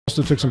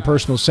Also took some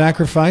personal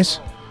sacrifice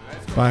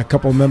by a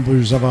couple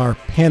members of our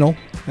panel,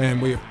 and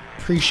we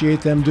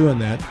appreciate them doing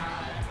that.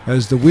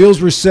 As the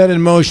wheels were set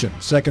in motion,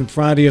 second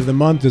Friday of the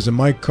month is a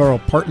Mike Carl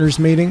Partners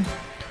meeting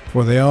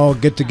where they all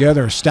get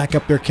together and stack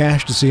up their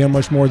cash to see how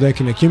much more they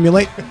can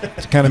accumulate.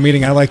 It's the kind of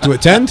meeting I like to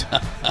attend.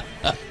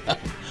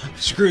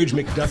 Scrooge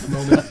McDuck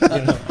moment. You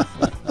know.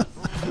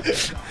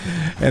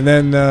 And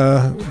then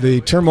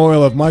the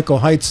turmoil of Michael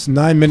Height's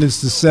 9 minutes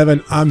to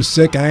 7, I'm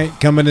sick, I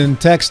ain't coming in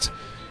text,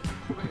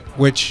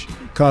 which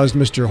caused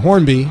Mr.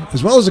 Hornby,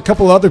 as well as a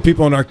couple other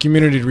people in our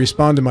community, to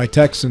respond to my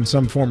texts in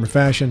some form or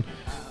fashion.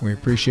 We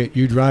appreciate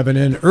you driving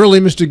in early,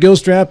 Mr.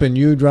 Gilstrap, and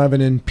you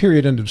driving in,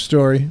 period, end of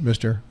story,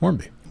 Mr.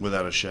 Hornby.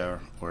 Without a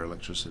shower or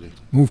electricity.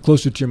 Move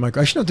closer to your mic.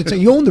 I should know what to tell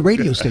you. You own the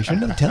radio station. I'm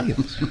going to tell you.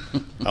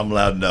 I'm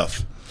loud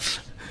enough.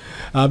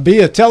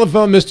 Via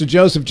telephone, Mr.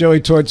 Joseph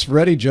Joey Torts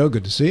Ferretti. Joe,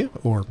 good to see you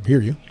or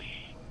hear you.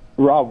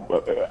 Rob,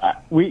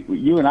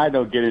 you and I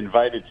don't get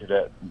invited to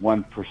that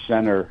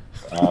 1%er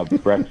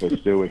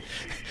breakfast, do we?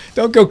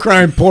 Don't go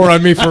crying poor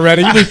on me,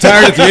 Ferretti. You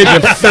retired at the age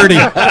of 30.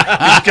 He's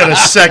got a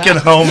second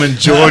home in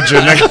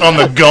Georgia next on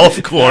the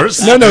golf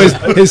course. No,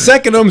 his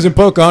second home's in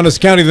Pocahontas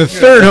County. The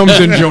third home's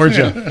in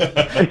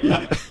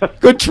Georgia.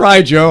 Good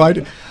try, Joe.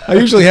 I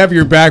usually have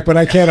your back, but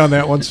I can't on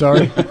that one.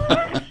 Sorry.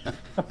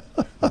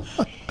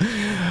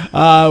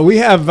 We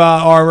have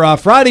our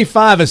Friday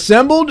Five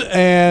assembled,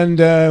 and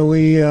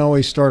we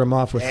always start them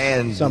off with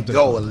something.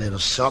 Go a little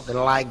something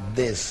like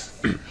this.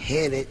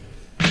 Hit it.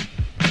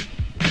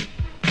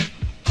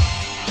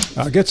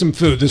 Get some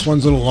food. This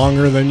one's a little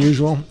longer than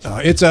usual.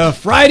 It's a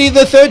Friday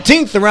the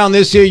 13th around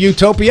this here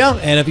utopia,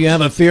 and if you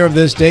have a fear of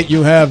this date,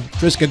 you have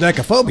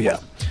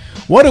triskaidekaphobia.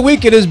 What a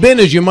week it has been,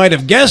 as you might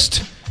have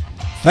guessed.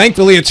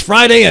 Thankfully, it's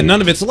Friday, and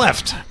none of it's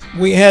left.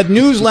 We had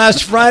news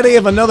last Friday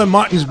of another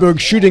Martinsburg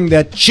shooting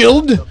that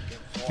chilled,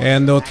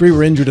 and though 3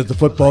 were injured at the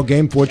football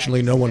game,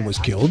 fortunately no one was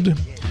killed.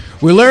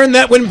 We learned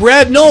that when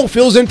Brad Knoll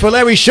fills in for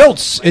Larry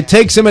Schultz, it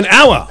takes him an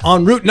hour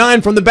on Route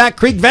 9 from the Back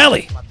Creek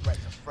Valley.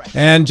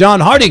 And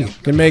John Harding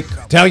can make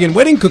Italian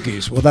wedding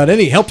cookies without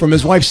any help from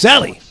his wife,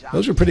 Sally.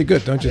 Those were pretty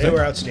good, don't you think? They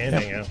were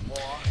outstanding, yeah.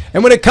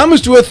 And when it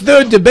comes to a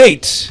third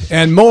debate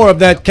and more of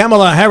that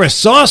Kamala Harris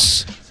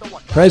sauce,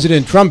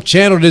 President Trump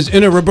channeled his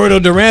inner Roberto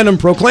Duran and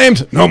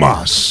proclaimed, "No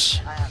mas."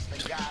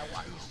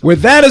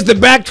 With that as the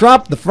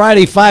backdrop, the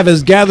Friday Five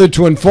has gathered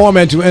to inform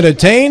and to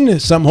entertain.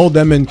 Some hold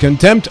them in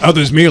contempt,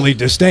 others merely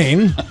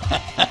disdain.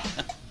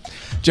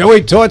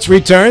 Joey Torts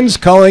returns,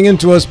 calling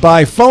into us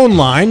by phone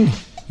line.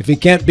 If he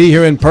can't be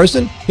here in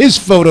person, his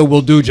photo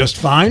will do just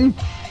fine.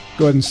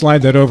 Go ahead and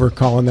slide that over,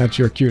 Colin. That's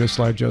your cue to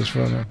slide Joe's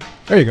photo.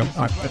 There you go.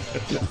 All right.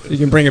 You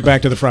can bring it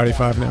back to the Friday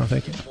Five now.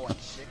 Thank you.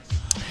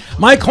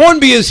 Mike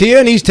Hornby is here,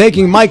 and he's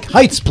taking Mike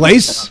Height's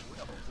place.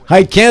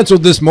 Height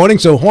canceled this morning,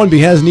 so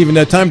Hornby hasn't even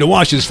had time to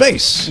wash his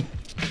face.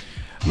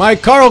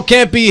 Mike Carl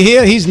can't be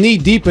here. He's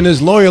knee-deep in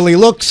his lawyerly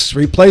looks,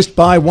 replaced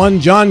by one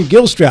John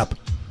Gilstrap,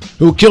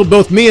 who killed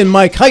both me and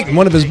Mike Height in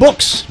one of his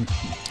books.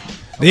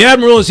 The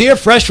Admiral is here,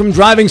 fresh from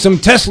driving some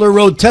Tesla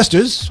road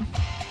testers.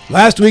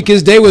 Last week,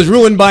 his day was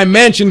ruined by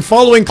Manchin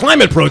following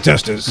climate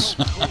protesters.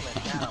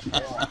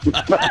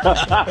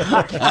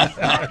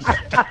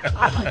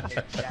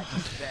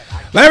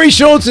 Larry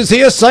Schultz is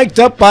here, psyched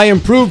up by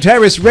improved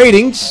Harris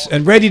ratings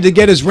and ready to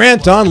get his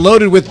rant on,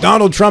 loaded with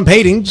Donald Trump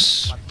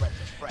hatings.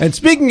 And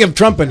speaking of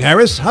Trump and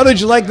Harris, how did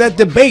you like that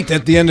debate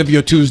at the end of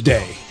your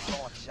Tuesday?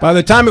 By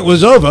the time it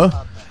was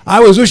over,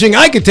 I was wishing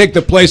I could take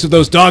the place of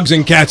those dogs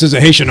and cats as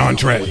a Haitian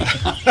entree.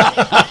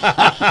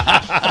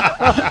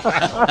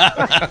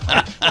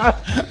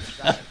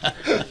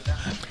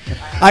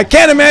 I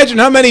can't imagine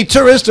how many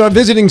tourists are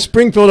visiting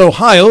Springfield,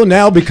 Ohio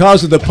now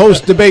because of the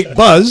post-debate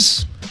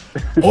buzz,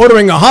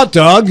 ordering a hot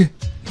dog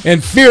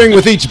and fearing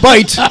with each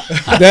bite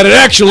that it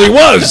actually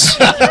was.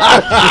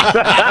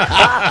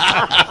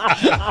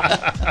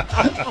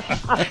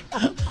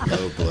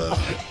 Oh, blow.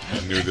 I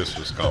knew this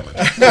was coming.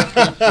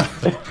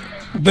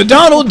 The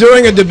Donald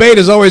during a debate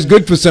is always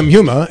good for some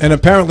humor, and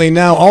apparently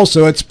now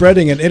also at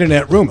spreading an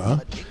internet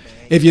rumor.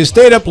 If you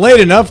stayed up late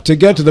enough to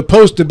get to the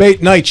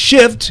post-debate night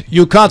shift,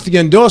 you caught the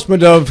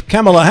endorsement of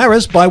Kamala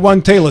Harris by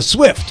one Taylor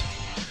Swift.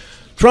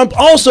 Trump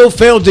also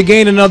failed to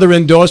gain another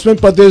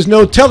endorsement, but there's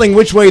no telling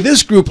which way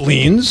this group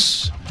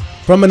leans.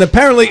 From an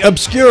apparently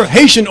obscure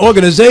Haitian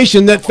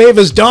organization that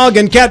favors dog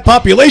and cat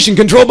population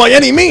control by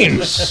any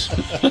means.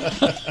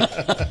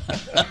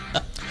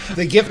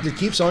 The gift that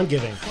keeps on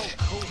giving.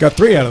 Got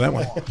 3 out of that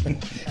one.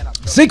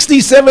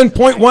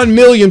 67.1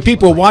 million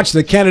people watched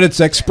the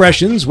candidates'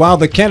 expressions, while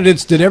the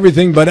candidates did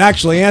everything but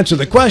actually answer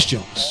the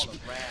questions.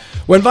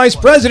 When Vice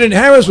President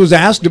Harris was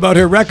asked about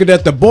her record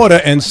at the border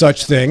and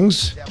such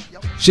things,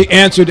 she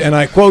answered, and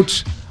I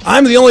quote,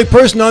 "I'm the only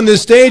person on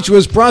this stage who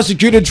has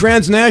prosecuted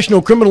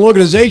transnational criminal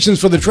organizations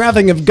for the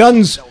trafficking of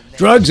guns,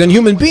 drugs, and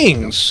human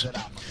beings."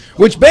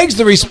 Which begs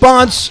the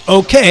response,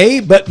 okay,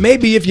 but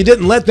maybe if you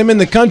didn't let them in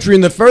the country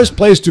in the first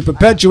place to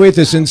perpetuate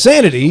this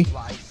insanity,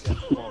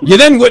 you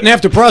then wouldn't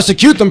have to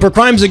prosecute them for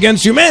crimes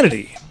against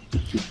humanity.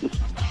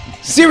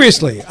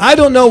 Seriously, I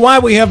don't know why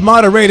we have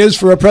moderators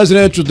for a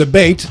presidential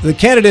debate. The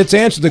candidates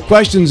answer the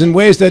questions in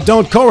ways that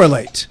don't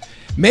correlate.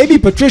 Maybe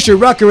Patricia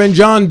Rucker and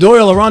John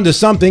Doyle are onto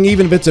something,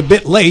 even if it's a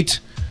bit late.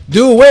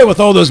 Do away with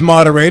all those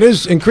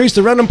moderators. Increase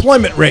their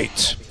unemployment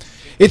rate.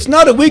 It's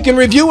not a week in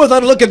review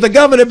without a look at the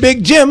governor,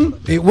 Big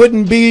Jim. It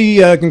wouldn't be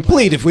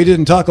complete if we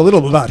didn't talk a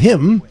little about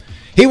him.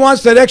 He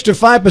wants that extra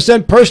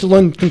 5% personal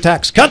income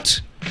tax cut,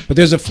 but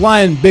there's a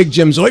fly in Big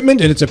Jim's ointment,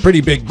 and it's a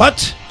pretty big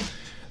butt.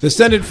 The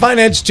Senate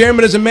Finance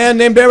Chairman is a man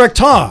named Eric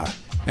Tarr,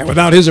 and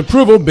without his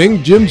approval,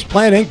 Big Jim's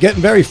plan ain't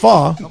getting very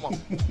far.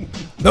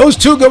 Those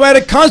two go at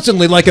it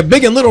constantly like a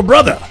big and little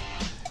brother.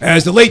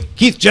 As the late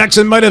Keith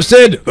Jackson might have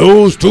said,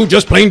 those two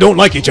just plain don't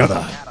like each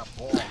other.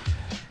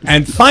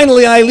 And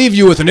finally, I leave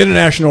you with an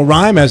international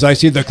rhyme as I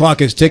see the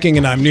clock is ticking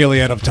and I'm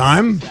nearly out of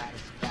time.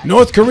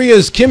 North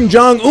Korea's Kim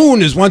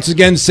Jong-un is once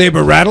again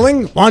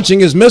saber-rattling, launching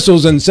his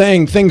missiles and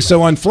saying things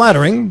so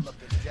unflattering.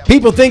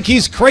 People think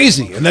he's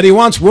crazy and that he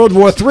wants World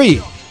War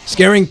III,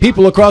 scaring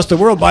people across the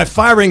world by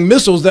firing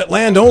missiles that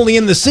land only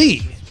in the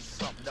sea.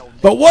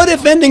 But what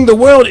if ending the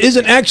world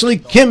isn't actually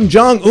Kim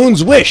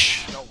Jong-un's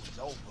wish?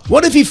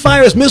 What if he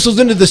fires missiles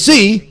into the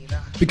sea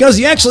because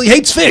he actually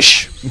hates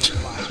fish?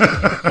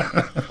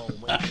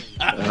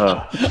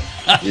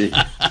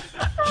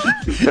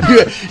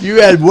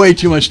 You had way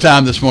too much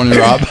time this morning,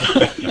 Rob.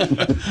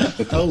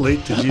 How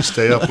late did you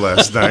stay up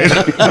last night?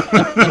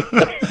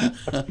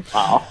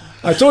 Wow.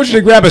 I told you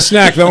to grab a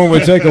snack. That one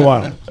would take a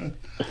while.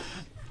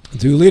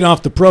 To lead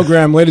off the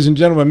program, ladies and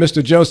gentlemen,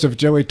 Mr. Joseph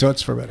Joey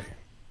Toots for ready.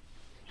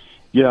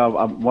 Yeah,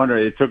 I'm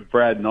wondering, it took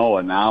Brad Knoll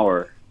an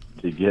hour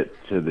to get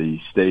to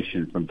the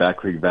station from Back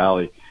Creek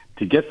Valley.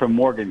 To get from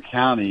Morgan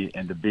County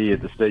and to be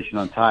at the station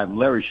on time,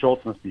 Larry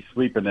Schultz must be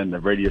sleeping in the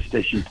radio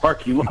station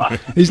parking lot.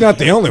 He's not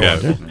the only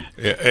one.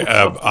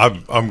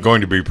 I'm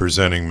going to be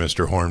presenting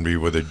Mr. Hornby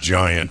with a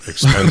giant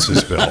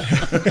expenses bill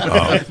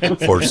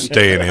for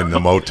staying in the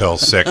Motel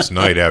 6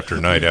 night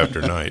after night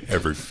after night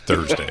every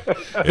Thursday.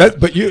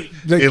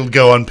 It'll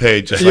go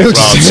unpaid just like Rob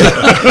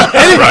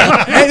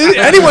said.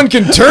 Anyone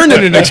can turn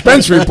in an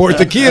expense report.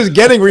 The key is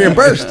getting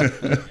reimbursed.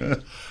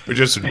 We're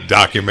just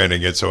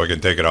documenting it so I can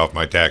take it off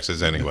my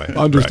taxes anyway.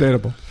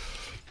 Understandable. Right.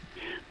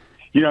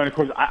 You know, and of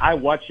course, I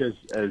watch as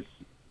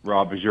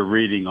Rob, as you're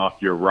reading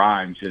off your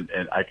rhymes, and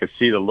I could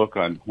see the look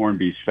on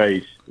Hornby's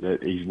face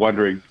that he's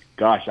wondering,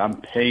 gosh, I'm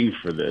paying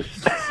for this.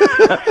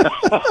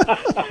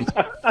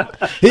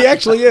 He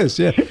actually is,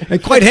 yeah.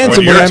 And quite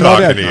handsome when you're I'm not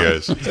talking, he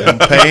is.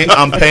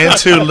 I'm paying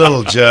too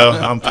little, Joe.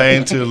 I'm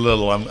paying too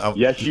little.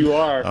 Yes, you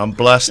are. I'm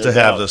blessed to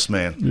have this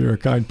man. You're a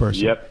kind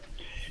person. Yep,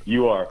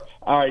 you are.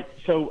 All right,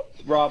 so,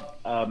 Rob,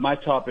 my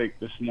topic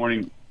this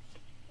morning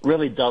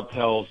really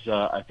dovetails,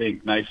 I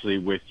think, nicely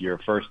with your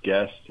first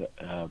guest,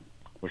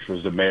 which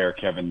was the mayor,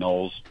 Kevin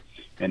Knowles,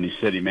 and the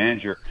city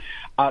manager.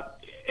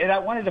 And I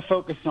wanted to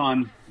focus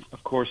on,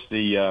 of course,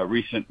 the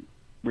recent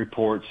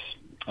reports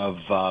of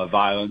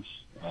violence,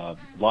 a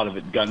lot of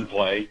it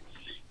gunplay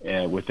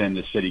within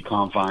the city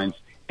confines,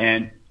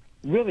 and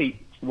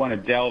really want to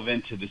delve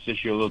into this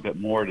issue a little bit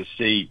more to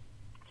see,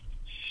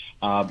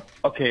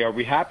 okay, are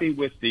we happy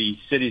with the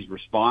city's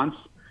response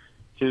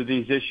to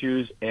these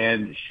issues,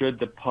 and should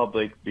the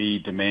public be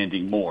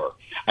demanding more?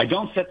 I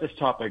don't set this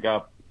topic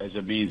up as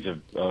a means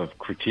of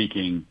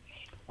critiquing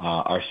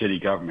our city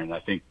government. I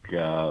think,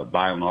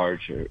 by and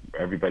large,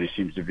 everybody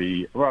seems to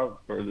be, well,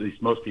 or at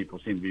least most people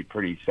seem to be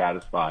pretty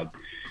satisfied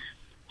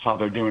how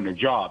they're doing their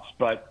jobs.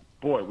 But,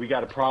 boy, we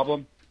got a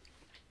problem,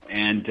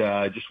 and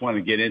just want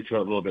to get into it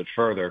a little bit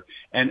further.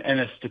 And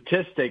a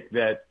statistic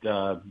that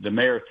the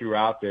mayor threw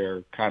out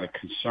there kind of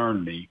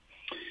concerned me.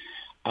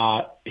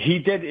 He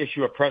did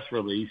issue a press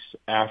release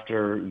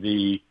after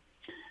the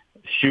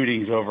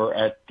shootings over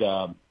at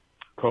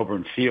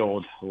Coburn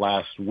Field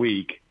last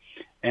week.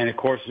 And, of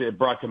course, it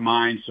brought to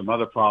mind some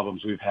other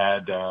problems we've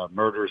had,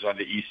 murders on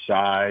the east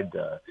side,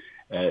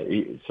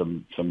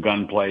 some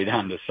gunplay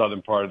down the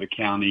southern part of the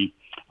county,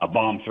 a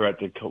bomb threat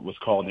that was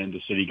called into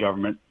city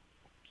government.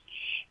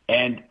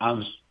 And I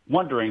was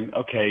wondering,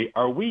 okay,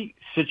 are we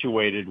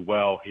situated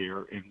well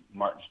here in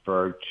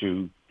Martinsburg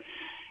to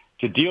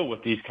deal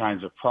with these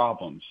kinds of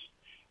problems?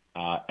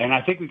 And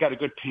I think we got a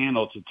good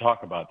panel to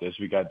talk about this.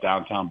 We got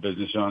downtown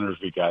business owners.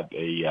 We got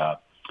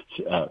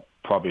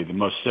probably the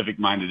most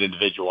civic-minded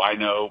individual I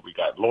know. We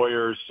got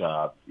lawyers.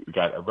 We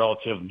got a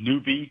relative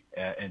newbie,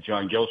 and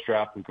John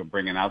Gilstrap, who can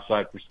bring an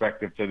outside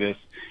perspective to this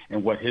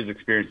and what his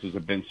experiences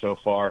have been so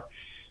far.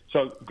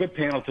 So good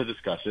panel to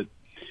discuss it.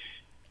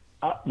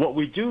 What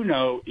we do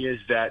know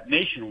is that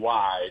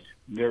nationwide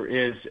there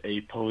is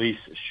a police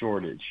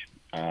shortage.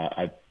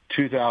 A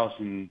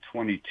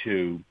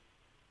 2022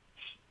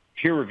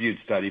 peer-reviewed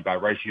study by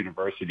Rice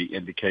University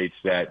indicates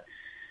that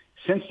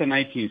since the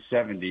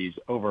 1970s,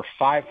 over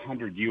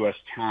 500 U.S.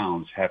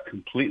 towns have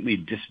completely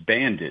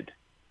disbanded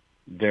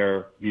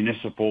their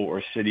municipal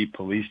or city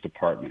police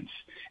departments.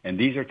 And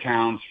these are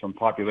towns from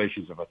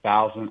populations of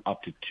 1,000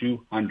 up to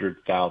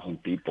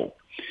 200,000 people.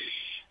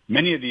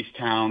 Many of these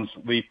towns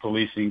leave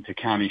policing to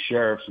county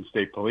sheriffs and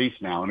state police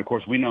now. And, of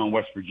course, we know in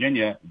West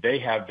Virginia, they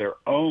have their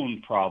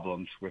own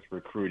problems with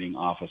recruiting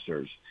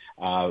officers,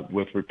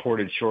 with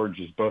reported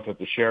shortages both at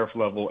the sheriff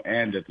level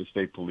and at the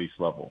state police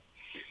level.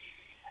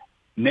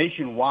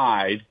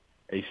 Nationwide,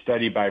 a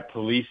study by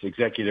Police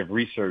Executive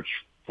Research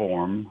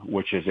Forum,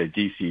 which is a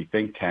D.C.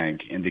 think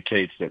tank,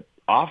 indicates that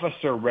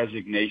officer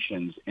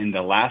resignations in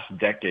the last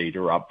decade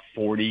are up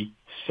 47%.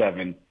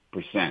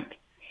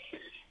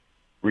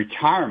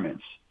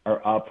 Retirements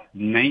are up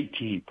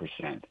 19%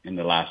 in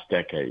the last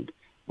decade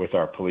with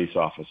our police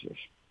officers.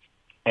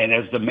 And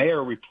as the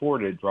mayor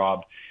reported,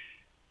 Rob,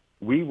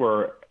 we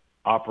were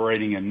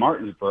operating in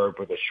Martinsburg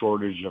with a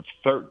shortage of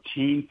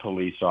 13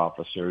 police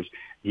officers.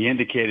 He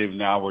indicated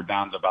now we're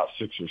down to about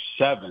 6 or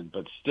 7,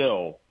 but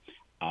still,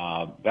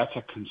 that's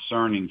a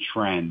concerning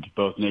trend,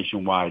 both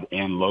nationwide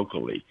and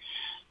locally.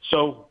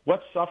 So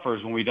what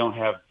suffers when we don't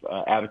have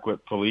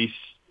adequate police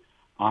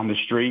on the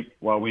street?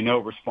 Well, we know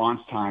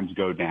response times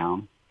go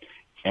down.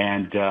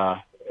 And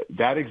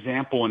that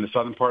example in the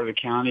southern part of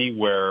the county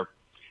where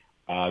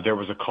there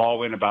was a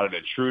call in about an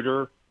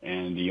intruder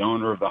and the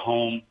owner of the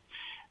home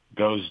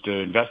goes to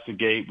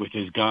investigate with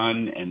his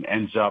gun and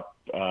ends up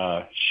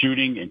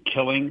shooting and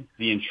killing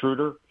the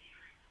intruder.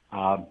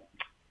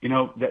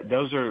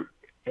 Those are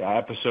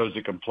episodes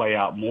that can play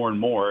out more and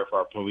more if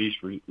our police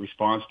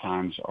response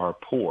times are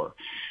poor.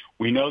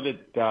 We know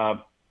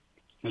that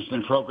there's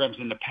been programs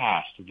in the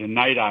past. The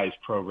Night Eyes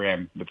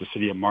program with the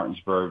city of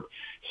Martinsburg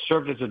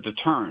served as a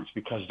deterrent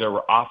because there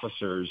were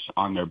officers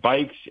on their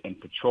bikes and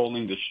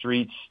patrolling the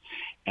streets,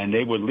 and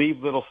they would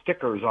leave little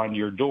stickers on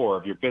your door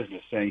of your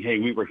business saying, hey,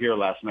 we were here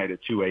last night at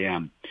 2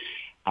 a.m.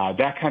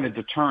 That kind of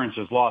deterrence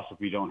is lost if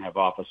we don't have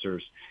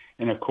officers.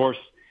 And, of course,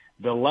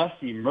 the less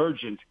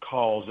emergent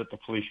calls that the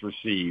police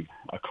receive,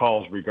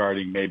 calls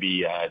regarding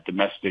maybe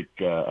domestic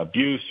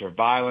abuse or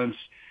violence,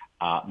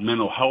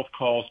 mental health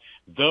calls,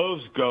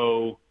 those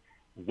go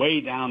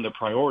way down the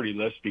priority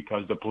list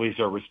because the police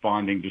are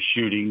responding to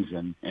shootings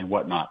and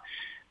whatnot.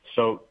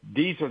 So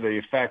these are the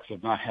effects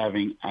of not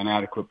having an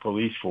adequate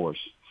police force.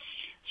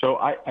 So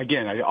I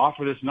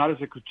offer this not as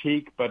a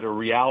critique, but a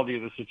reality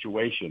of the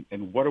situation.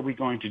 And what are we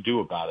going to do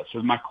about it?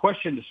 So my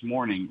question this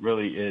morning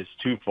really is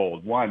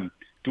twofold. One,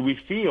 do we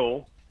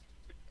feel,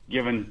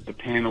 given the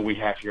panel we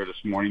have here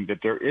this morning, that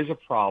there is a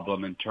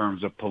problem in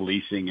terms of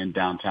policing in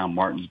downtown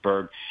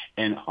Martinsburg?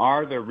 And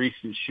are the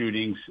recent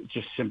shootings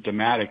just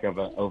symptomatic of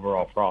an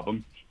overall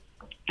problem?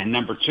 And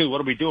number two, what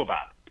do we do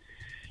about it?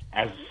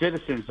 As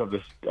citizens of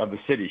the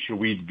city, should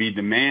we be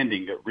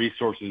demanding that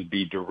resources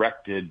be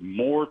directed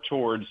more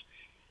towards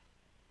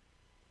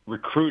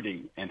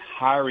recruiting and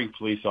hiring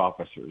police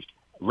officers,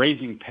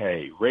 raising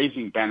pay,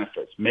 raising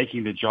benefits,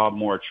 making the job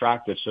more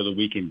attractive so that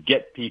we can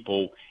get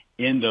people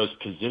in those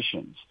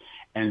positions?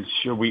 And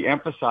should we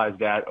emphasize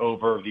that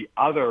over the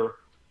other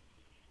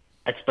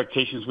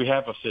expectations we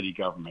have of city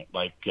government,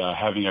 like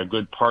having a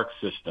good park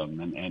system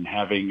and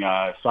having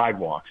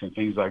sidewalks and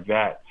things like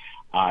that,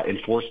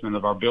 enforcement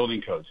of our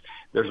building codes?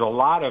 There's a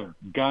lot of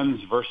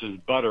guns versus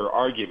butter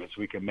arguments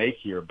we can make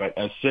here, but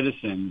as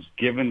citizens,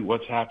 given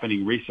what's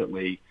happening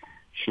recently,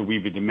 should we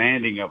be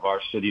demanding of our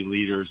city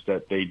leaders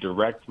that they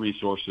direct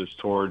resources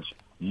towards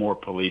more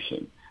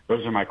policing?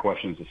 Those are my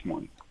questions this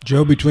morning.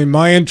 Joe, between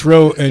my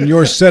intro and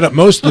your setup,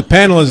 most of the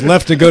panel is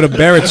left to go to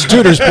Barrett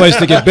Studer's place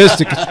to get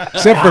biscuits,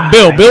 except for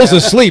Bill. Bill's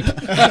asleep.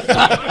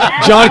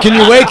 John, can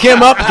you wake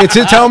him up? It's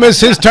his home. It's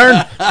his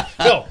turn.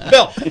 Bill.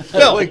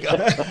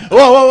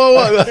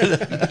 Whoa.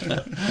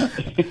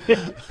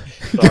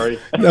 Sorry.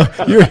 No,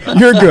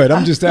 you're good.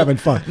 I'm just having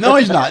fun. No,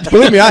 he's not.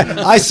 Believe me,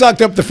 I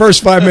sucked up the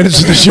first 5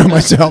 minutes of the show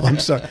myself. I'm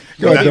sorry.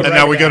 Go ahead, And Bill.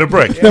 now we got a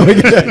break.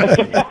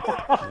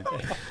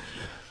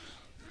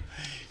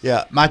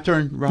 Yeah, my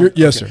turn, Ron?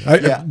 Yes, Okay.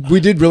 sir. We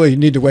did really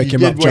need to wake You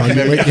him up, did wake John.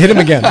 him up. Hit him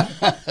again.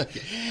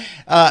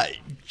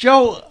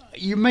 Joe,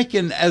 you're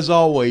making, as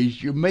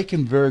always, you're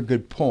making very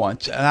good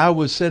points. And I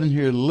was sitting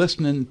here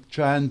listening,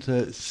 trying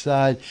to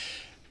decide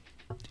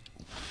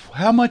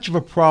how much of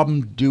a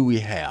problem do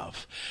we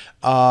have?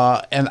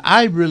 And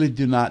I really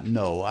do not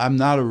know. I'm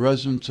not a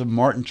resident of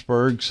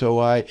Martinsburg, so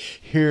I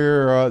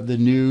hear the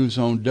news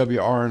on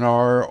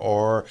WRNR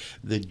or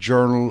the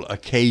Journal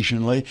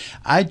occasionally.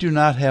 I do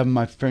not have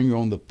my finger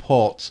on the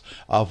pulse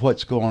of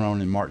what's going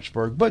on in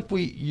Martinsburg. But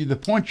the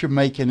point you're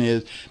making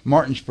is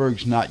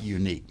Martinsburg's not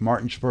unique.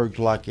 Martinsburg's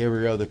like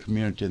every other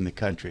community in the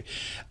country.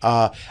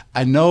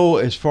 I know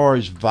as far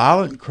as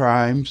violent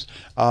crimes,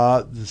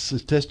 the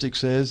statistic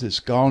says it's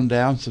gone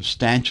down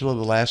substantially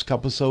the last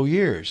couple of so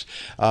years.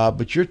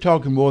 But you're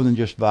talking more than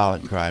just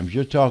violent crimes.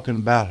 You're talking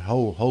about a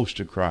whole host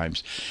of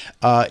crimes.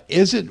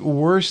 Is it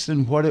worse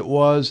than what it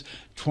was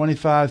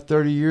 25,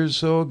 30 years or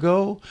so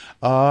ago?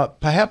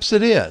 Perhaps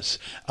it is.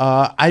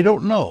 I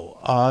don't know.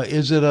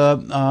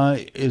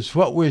 Is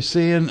what we're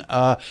seeing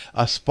a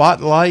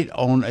spotlight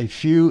on a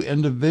few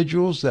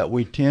individuals that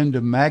we tend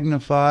to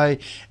magnify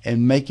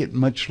and make it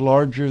much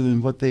larger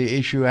than what the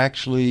issue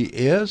actually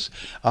is?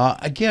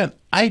 Again,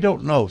 I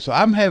don't know. So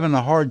I'm having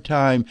a hard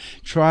time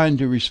trying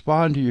to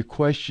respond to your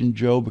question,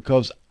 Joe,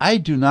 because I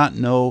do not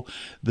know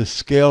the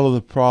scale of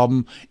the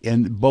problem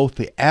in both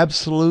the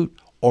absolute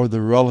or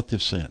the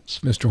relative sense.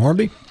 Mr.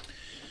 Hornby?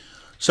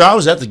 So I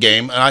was at the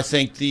game, and I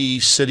think the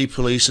city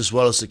police as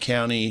well as the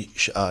county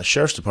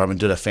sheriff's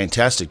department did a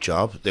fantastic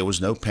job. There was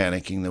no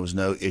panicking. There was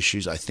no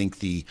issues. I think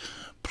the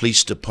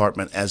police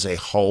department as a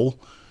whole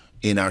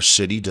in our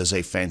city does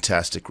a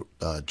fantastic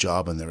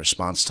job, and their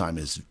response time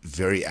is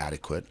very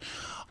adequate.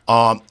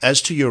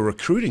 As to your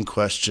recruiting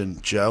question,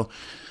 Joe,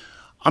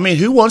 I mean,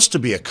 who wants to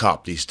be a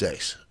cop these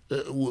days?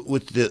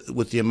 With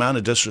the amount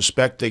of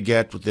disrespect they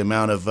get, with the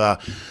amount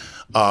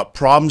of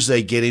problems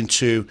they get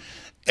into,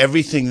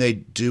 everything they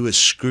do is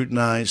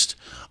scrutinized.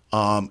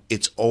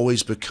 It's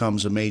always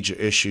becomes a major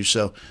issue.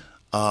 So,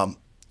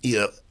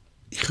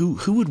 who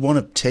would want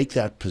to take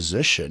that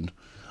position?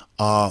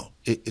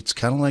 It's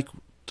kind of like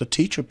the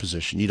teacher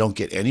position. You don't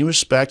get any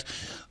respect.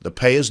 The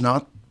pay is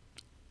not.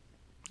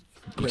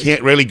 You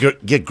can't really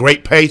get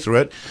great pay through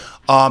it.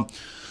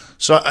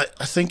 So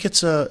I think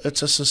it's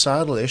a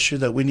societal issue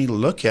that we need to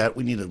look at.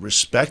 We need to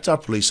respect our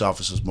police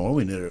officers more.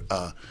 We need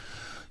to,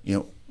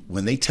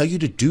 when they tell you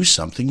to do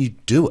something, you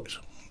do it.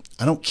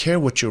 I don't care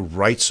what your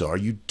rights are.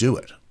 You do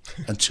it.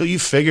 Until you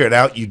figure it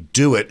out, you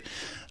do it,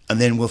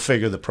 and then we'll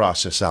figure the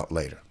process out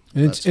later.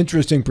 And it's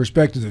interesting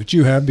perspective that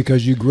you have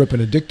because you grew up in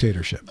a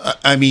dictatorship.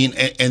 I mean,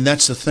 and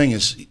that's the thing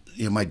is,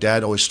 my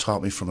dad always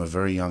taught me from a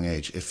very young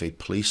age, if a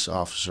police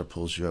officer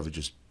pulls you over,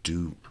 just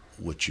do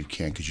what you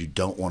can because you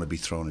don't want to be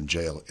thrown in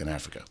jail in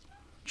Africa.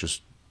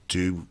 Just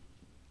do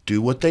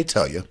what they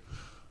tell you,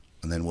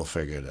 and then we'll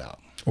figure it out.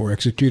 Or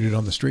executed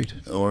on the street.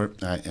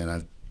 And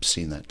I've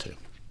seen that too.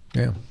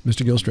 Yeah.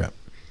 Mr. Gilstrap.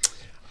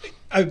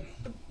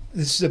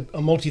 This is a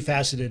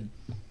multifaceted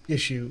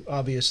issue,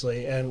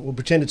 obviously, and we'll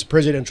pretend it's a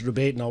presidential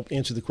debate, and I'll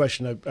answer the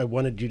question I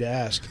wanted you to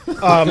ask.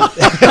 Because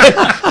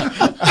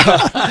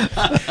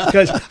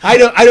I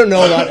don't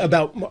know a lot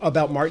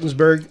about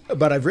Martinsburg,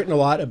 but I've written a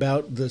lot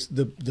about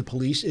the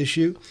police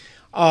issue.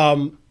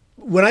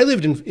 When I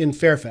lived in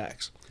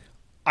Fairfax,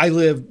 I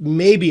lived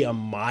maybe a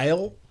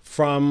mile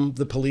from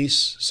the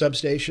police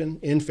substation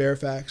in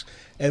Fairfax,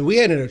 and we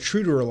had an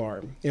intruder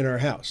alarm in our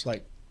house,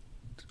 like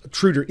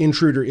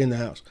intruder in the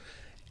house.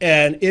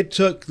 And it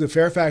took the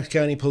Fairfax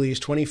County Police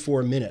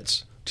 24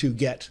 minutes to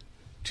get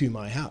to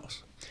my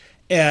house.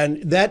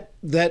 And that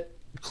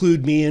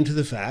clued me into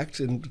the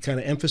fact and kind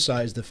of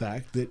emphasized the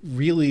fact that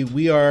really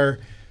we are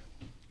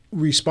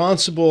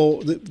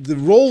responsible. The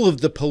role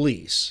of the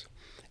police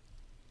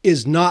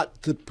is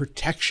not the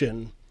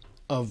protection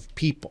of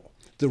people.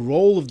 The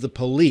role of the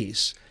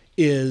police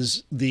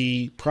is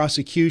the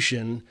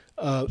prosecution,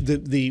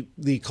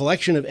 the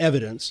collection of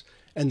evidence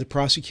and the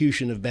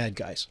prosecution of bad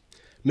guys,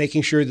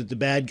 making sure that the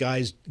bad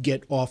guys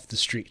get off the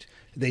street.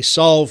 They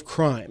solve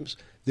crimes.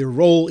 Their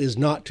role is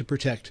not to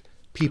protect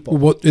people.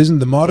 Well, isn't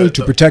the motto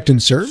to protect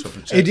and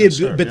serve? It is,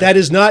 but that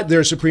is not. There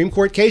are Supreme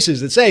Court cases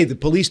that say the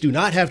police do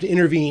not have to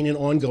intervene in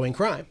ongoing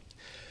crime.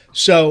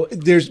 So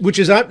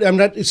I'm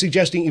not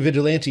suggesting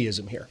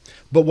vigilantism here,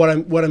 but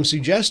what I'm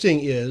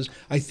suggesting is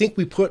I think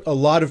we put a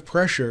lot of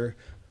pressure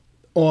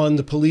on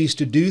the police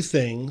to do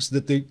things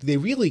that they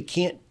really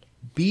can't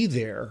be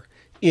there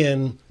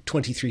in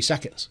 23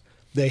 seconds.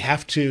 They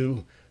have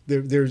to.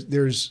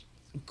 There's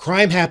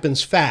crime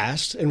happens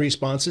fast and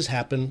responses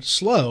happen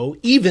slow,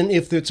 even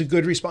if it's a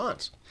good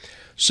response.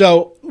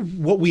 So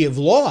what we have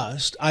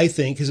lost, I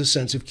think, is a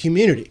sense of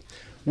community,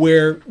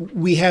 where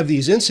we have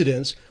these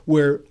incidents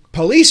where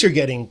police are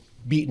getting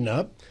beaten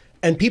up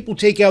and people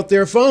take out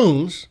their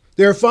phones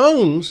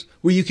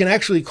where you can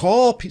actually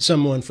call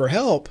someone for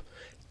help,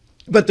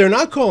 but they're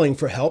not calling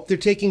for help. They're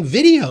taking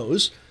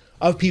videos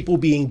of people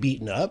being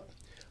beaten up.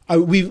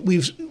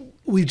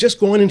 We've just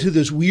gone into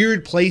this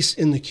weird place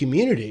in the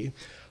community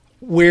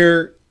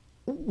where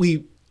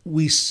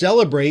we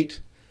celebrate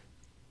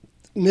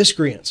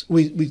miscreants.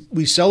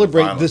 We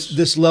celebrate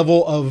this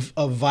level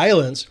of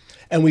violence,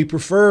 and we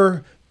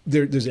prefer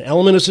there's an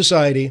element of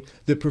society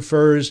that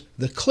prefers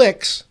the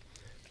clicks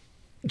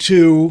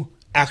to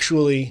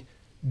actually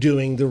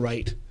doing the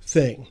right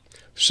thing.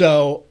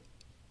 So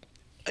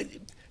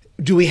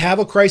do we have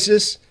a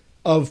crisis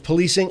of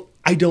policing?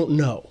 I don't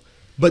know.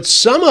 But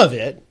some of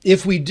it,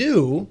 if we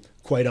do,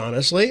 quite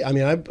honestly, I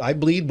mean, I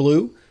bleed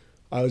blue.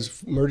 I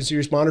was emergency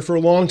responder for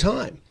a long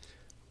time.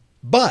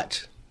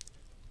 But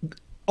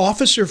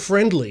officer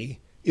friendly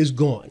is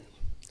gone.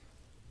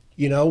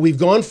 You know, we've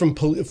gone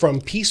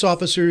from peace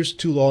officers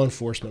to law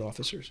enforcement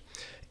officers.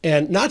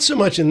 And not so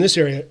much in this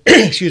area,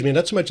 excuse me,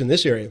 not so much in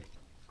this area.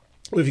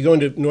 If you go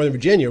into Northern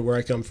Virginia, where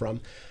I come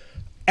from,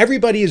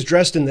 everybody is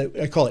dressed in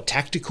I call it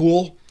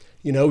tactical.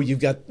 You know, you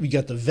got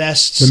the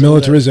vests, The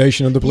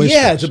militarization of the police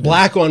Yeah, force. the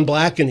black on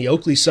black and the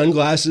Oakley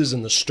sunglasses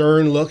and the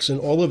stern looks and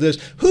all of this.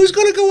 Who's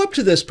going to go up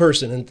to this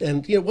person?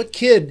 And you know, what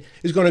kid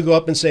is going to go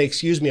up and say,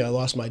 "Excuse me, I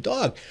lost my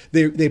dog"?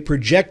 They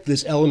project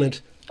this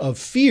element of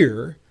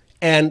fear.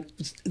 And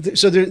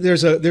so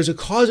there's a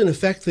cause and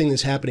effect thing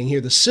that's happening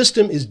here. The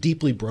system is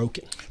deeply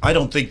broken. I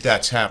don't think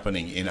that's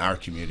happening in our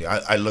community.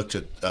 I looked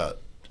at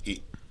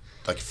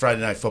like a Friday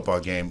night football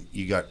game.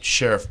 You got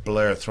Sheriff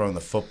Blair throwing the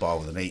football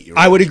with an 8-year-old.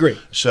 I would agree.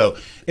 So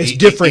It's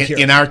different here.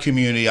 In our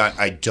community,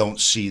 I don't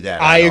see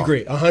that. I at all.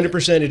 agree,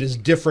 100%. It is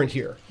different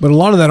here. But a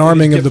lot of that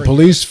arming of the different.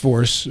 police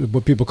force,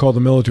 what people call the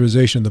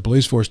militarization of the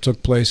police force,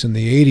 took place in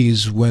the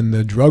 80s when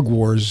the drug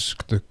wars,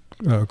 the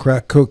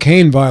crack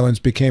cocaine violence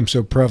became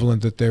so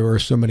prevalent that there were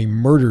so many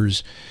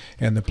murders,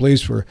 and the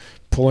police were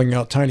pulling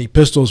out tiny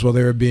pistols while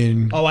they were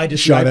being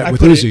shot at with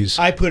Uzis.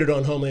 I put it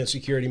on Homeland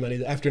Security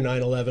money after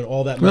 9/11.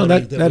 All that Well,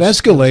 money that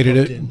was escalated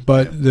pumped it, in.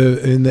 but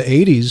in the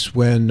 80s,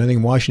 when I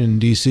think Washington,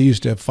 D.C.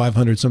 used to have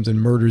 500 something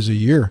murders a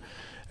year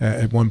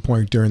at one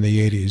point during the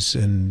 80s,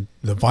 and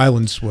the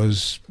violence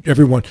was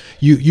everyone.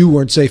 You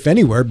weren't safe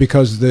anywhere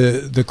because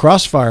the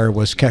crossfire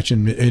was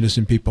catching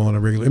innocent people on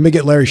a regular. Let me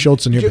get Larry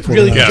Schultz in here before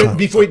really, we have time.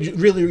 before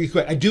really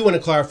quick, I do want to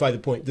clarify the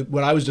point that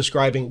what I was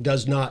describing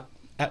does not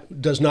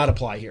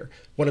apply here.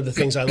 One of the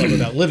things I love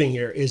about living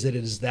here is that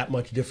it is that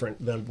much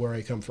different than where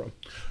I come from.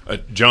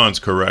 John's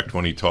correct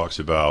when he talks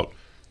about,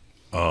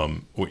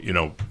 you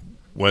know,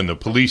 when the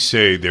police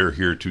say they're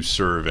here to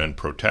serve and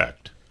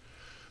protect,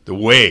 the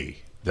way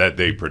that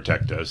they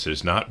protect us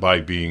is not by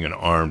being an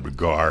armed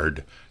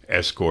guard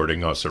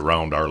escorting us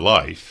around our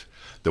life.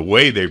 The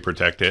way they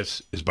protect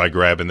us is by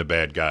grabbing the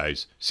bad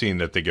guys, seeing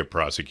that they get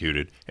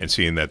prosecuted, and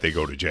seeing that they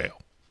go to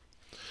jail.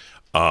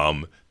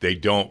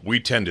 We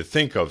tend to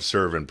think of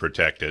serve and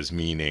protect as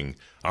meaning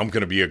I'm going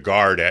to be a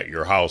guard at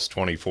your house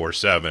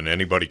 24/7.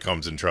 Anybody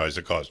comes and tries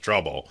to cause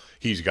trouble,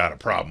 he's got a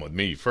problem with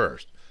me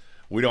first.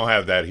 We don't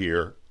have that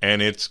here,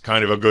 and it's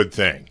kind of a good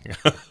thing.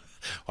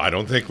 I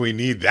don't think we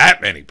need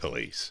that many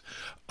police.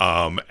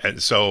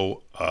 And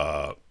so,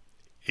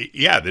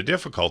 yeah, the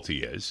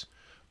difficulty is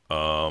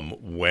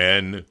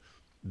when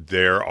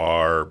there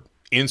are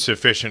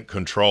insufficient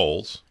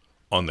controls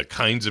on the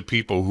kinds of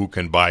people who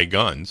can buy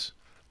guns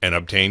and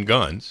obtain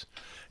guns,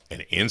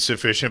 and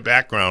insufficient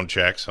background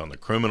checks on the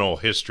criminal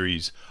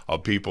histories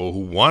of people who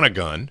want a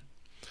gun,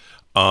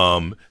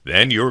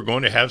 then you're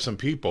going to have some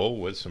people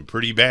with some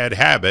pretty bad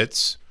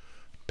habits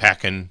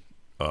packing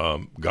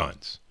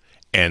guns.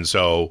 And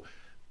so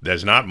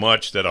there's not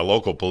much that a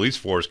local police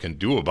force can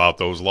do about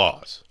those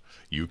laws.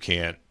 You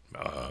can't,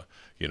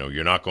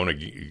 you're not going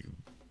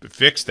to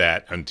fix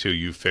that until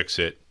you fix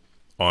it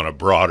on a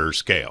broader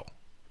scale.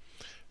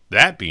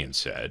 That being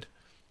said,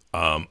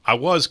 I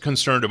was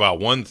concerned about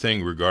one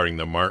thing regarding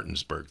the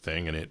Martinsburg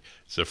thing, and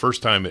it's the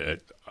first time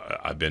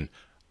I've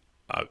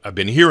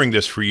been hearing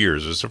this for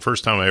years. It's the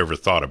first time I ever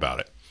thought about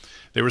it.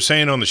 They were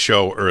saying on the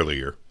show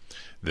earlier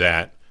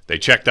that they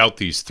checked out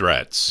these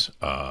threats,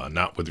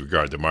 not with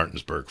regard to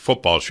Martinsburg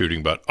football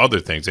shooting, but other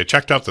things. They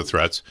checked out the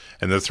threats,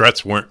 and the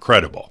threats weren't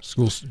credible.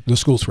 The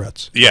school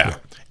threats. Yeah,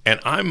 and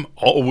I'm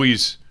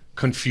always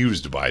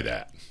confused by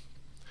that.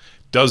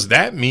 Does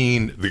that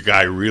mean the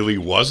guy really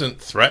wasn't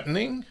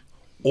threatening?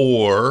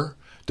 Or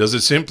does it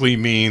simply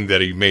mean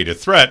that he made a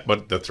threat,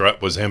 but the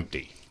threat was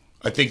empty?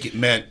 I think it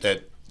meant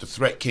that the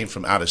threat came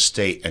from out of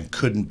state and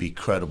couldn't be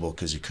credible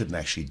because he couldn't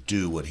actually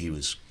do what he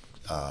was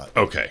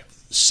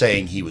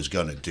saying he was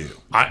going to do.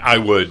 I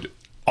would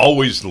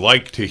always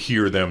like to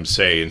hear them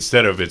say,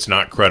 instead of it's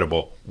not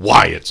credible,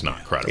 why it's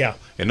not credible. Yeah.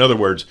 In other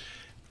words,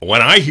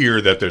 when I hear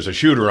that there's a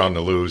shooter on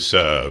the loose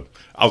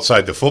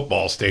outside the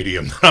football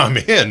stadium that I'm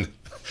in,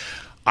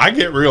 I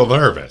get real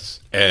nervous.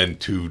 And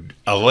to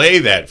allay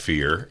that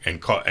fear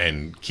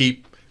and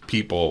keep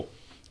people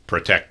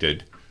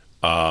protected,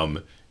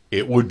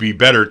 it would be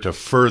better to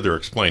further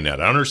explain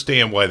that. I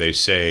understand why they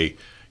say,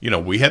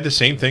 we had the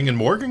same thing in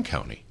Morgan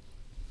County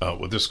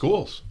with the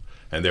schools.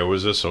 And there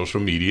was a social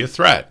media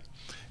threat.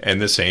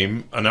 And the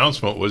same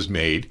announcement was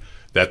made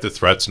that the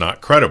threat's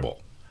not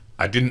credible.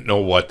 I didn't know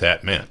what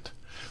that meant.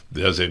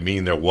 Does it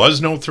mean there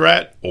was no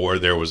threat, or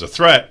there was a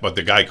threat, but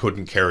the guy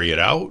couldn't carry it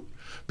out?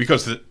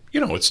 Because,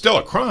 it's still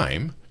a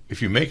crime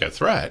if you make a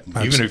threat,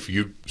 even if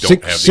you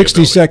don't have the 60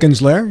 ability.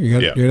 seconds, Larry.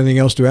 You got anything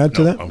else to add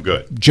to that? I'm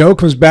good. Joe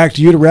comes back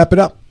to you to wrap it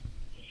up.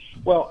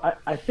 Well,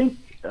 I think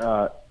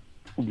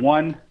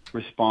one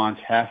response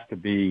has to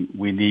be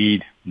we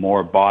need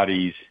more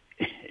bodies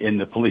in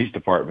the police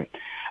department.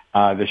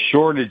 The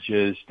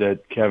shortages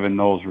that Kevin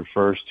Knowles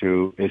refers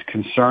to is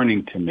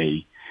concerning to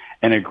me.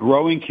 And a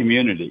growing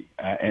community,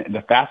 and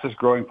the fastest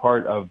growing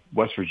part of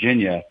West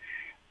Virginia,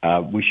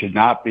 we should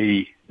not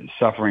be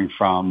suffering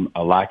from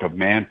a lack of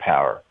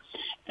manpower.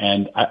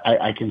 And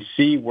I can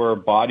see where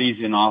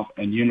bodies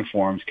in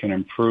uniforms can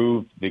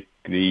improve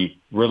the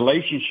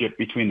relationship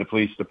between the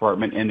police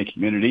department and the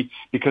community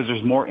because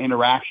there's more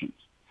interactions.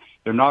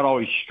 They're not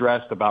always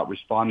stressed about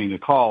responding to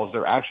calls.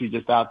 They're actually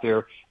just out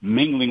there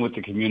mingling with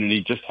the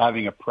community, just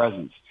having a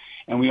presence.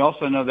 And we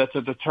also know that's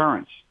a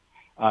deterrence.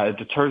 It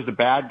deters the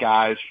bad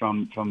guys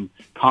from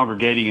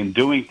congregating and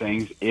doing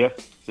things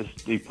if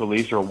the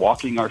police are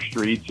walking our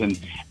streets and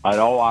at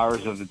all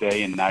hours of the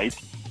day and night.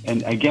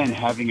 And again,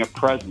 having a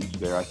presence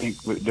there, I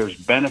think there's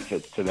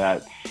benefits to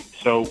that.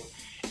 So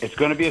it's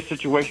going to be a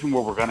situation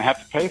where we're going to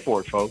have to pay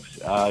for it, folks.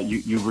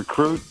 You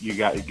recruit, you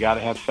got to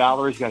have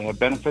salaries, you got to have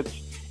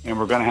benefits, and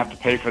we're going to have to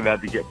pay for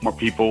that to get more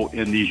people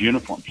in these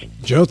uniforms.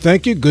 Joe,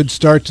 thank you. Good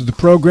start to the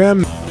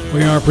program.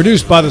 We are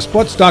produced by the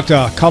sports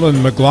doctor,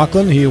 Colin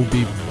McLaughlin. He'll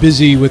be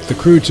busy with the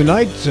crew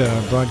tonight,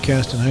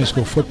 broadcasting high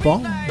school football.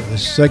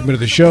 This segment of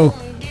the show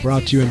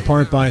brought to you in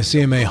part by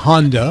CMA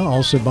Honda,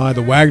 also by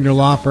the Wagner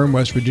Law Firm,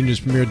 West Virginia's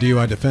premier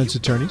DUI defense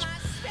attorneys,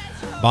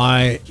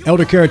 by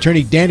elder care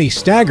attorney Danny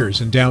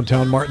Staggers in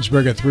downtown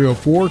Martinsburg at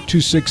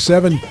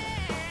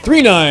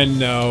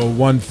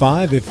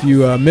 304-267-3915. If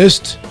you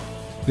missed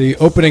the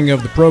opening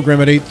of the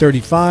program at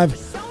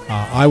 8:35,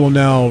 I will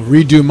now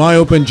redo my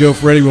open. Joe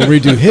Ferretti will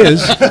redo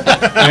his.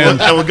 And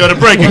we'll go to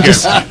break again.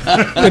 Just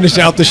finish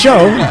out the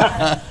show.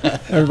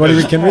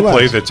 Everybody can relax.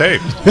 Play the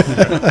tape.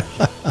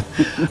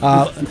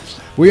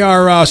 We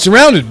are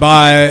surrounded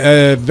by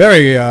a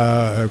very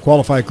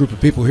qualified group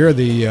of people here.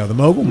 The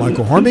mogul,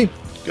 Michael Hornby.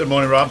 Good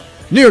morning, Rob.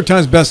 New York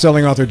Times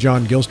best-selling author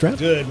John Gilstrap.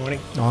 Good morning.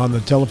 On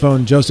the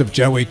telephone, Joseph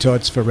Joey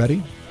Toots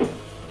Ferretti.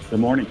 Good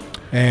morning.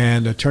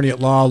 And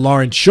attorney-at-law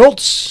Lawrence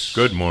Schultz.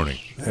 Good morning.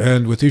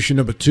 And with issue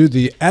number 2,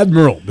 the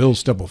Admiral, Bill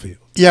Stubblefield.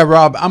 Yeah,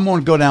 Rob, I'm going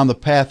to go down the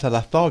path that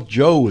I thought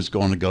Joe was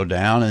going to go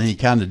down, and he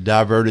kind of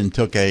diverted and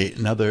took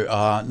another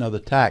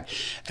tack.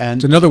 And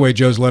it's another way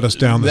Joe's let us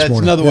down this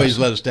morning. That's another way he's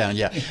let us down,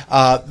 yeah.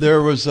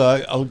 There was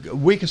a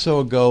week or so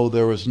ago,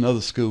 there was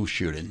another school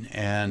shooting,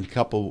 and a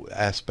couple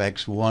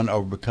aspects. One,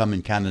 are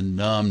becoming kind of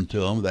numb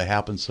to them. They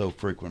happen so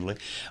frequently,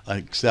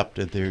 except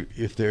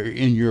if they're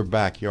in your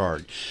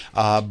backyard.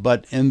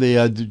 But in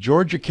the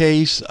Georgia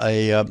case,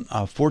 a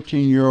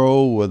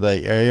 14-year-old with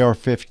a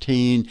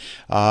AR-15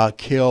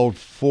 killed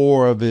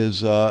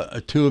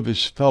two of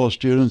his fellow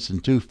students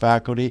and 2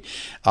 faculty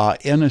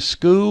in a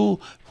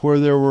school where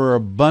there were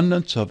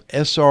abundance of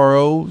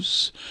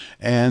SROs,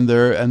 and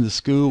the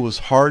school was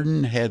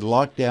hardened, had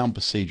lockdown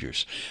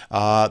procedures.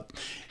 And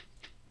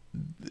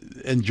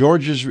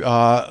Georgia's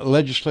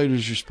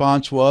legislators'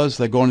 response was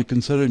they're going to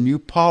consider new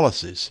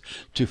policies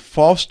to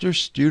foster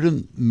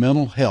student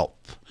mental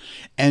health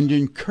and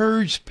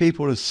encourage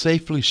people to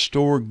safely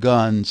store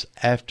guns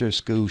after a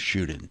school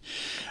shooting.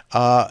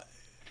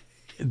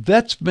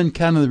 That's been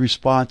kind of the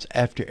response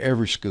after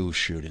every school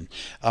shooting.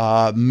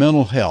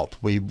 Mental health.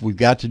 We've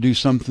got to do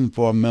something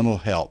for mental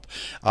health.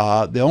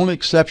 The only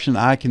exception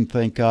I can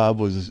think of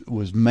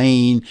was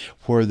Maine,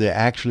 where they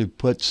actually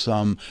put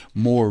some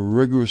more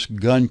rigorous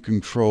gun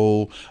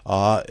control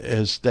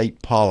as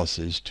state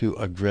policies to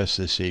address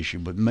this issue.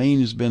 But Maine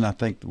has been, I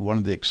think, one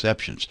of the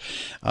exceptions.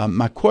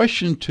 My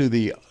question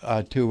to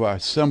our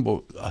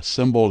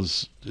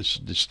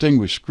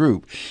distinguished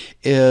group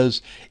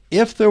is,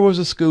 if there was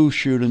a school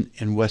shooting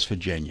in West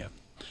Virginia,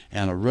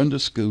 and a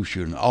horrendous school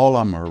shooting, all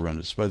of them are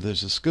horrendous, but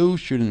there's a school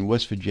shooting in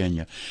West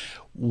Virginia,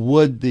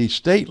 would the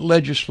state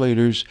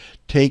legislators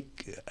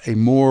take a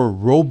more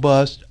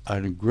robust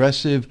and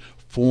aggressive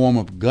form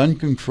of gun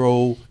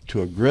control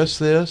to address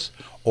this,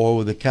 or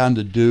would they kind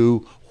of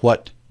do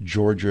what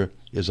Georgia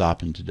is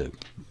opting to do?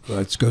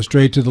 Let's go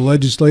straight to the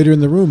legislator in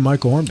the room,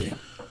 Michael Hornby.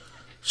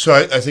 So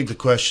I think the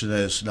question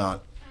is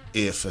not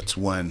if, it's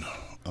when.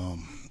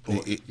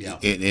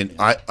 And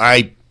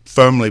I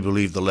firmly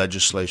believe the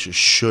legislature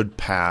should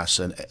pass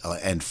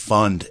and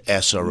fund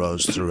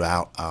SROs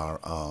throughout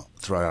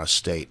our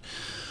state.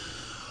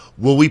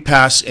 Will we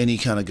pass any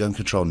kind of gun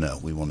control? No,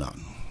 we will not.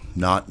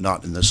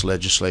 Not in this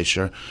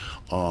legislature.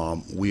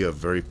 We are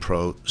very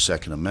pro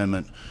Second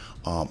Amendment.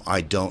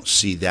 I don't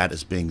see that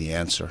as being the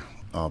answer,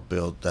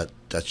 Bill.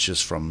 That's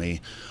just from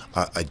me.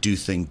 I do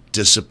think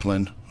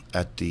discipline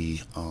at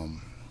the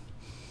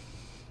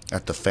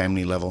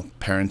family level,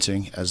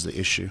 parenting as the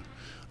issue.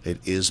 It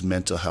is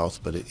mental health,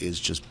 but it is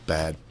just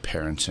bad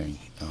parenting.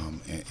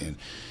 And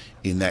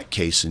in that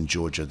case in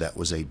Georgia, that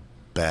was a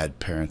bad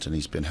parent, and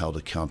he's been held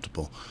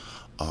accountable.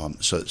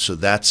 So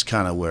that's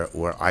kind of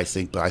where I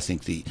think. But I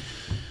think the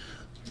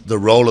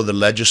role of the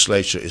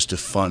legislature is to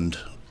fund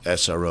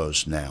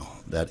SROs now.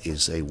 That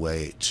is a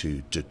way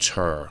to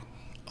deter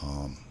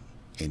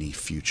any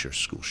future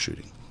school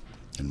shooting,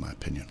 in my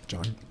opinion.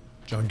 John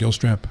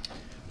Gilstrap.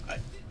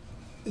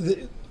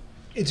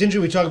 It's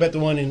interesting we talk about the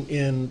one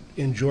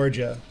in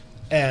Georgia,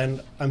 and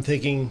I'm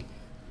thinking,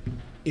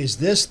 is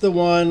this the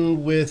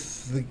one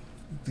with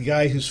the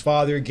guy whose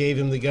father gave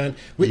him the gun?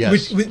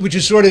 Yes. Which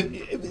is sort of,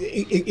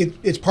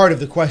 it's part of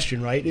the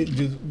question, right?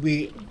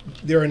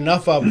 There are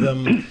enough of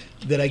them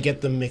that I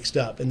get them mixed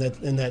up, and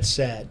that's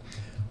sad.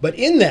 But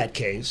in that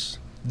case,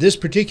 this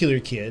particular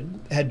kid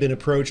had been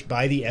approached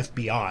by the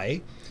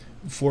FBI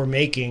for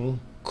making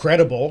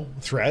credible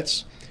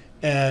threats,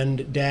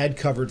 and Dad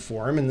covered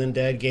for him, and then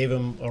Dad gave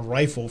him a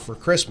rifle for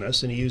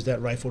Christmas, and he used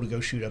that rifle to go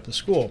shoot up the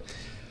school.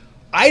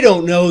 I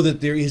don't know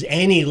that there is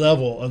any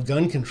level of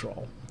gun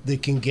control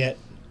that can get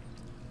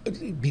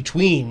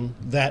between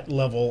that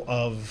level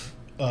of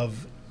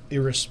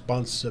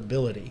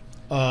irresponsibility.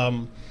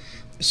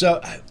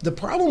 So the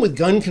problem with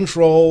gun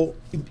control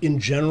in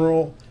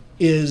general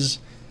is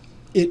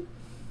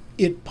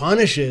it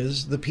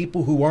punishes the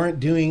people who aren't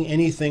doing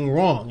anything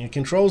wrong. It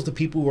controls the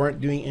people who aren't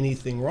doing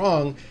anything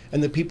wrong,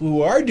 and the people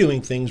who are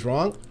doing things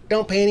wrong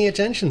don't pay any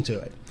attention to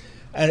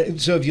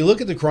it. So if you look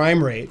at the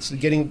crime rates,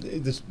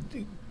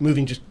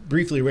 moving just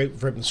briefly away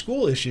from the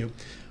school issue,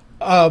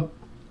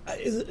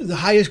 the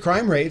highest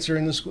crime rates are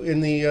in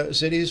the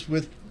cities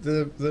with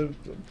the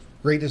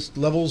greatest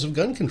levels of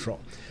gun control.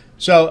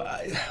 So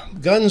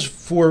guns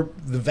for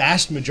the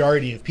vast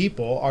majority of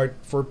people are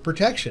for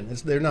protection.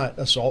 They're not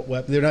assault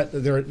weapons.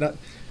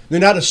 They're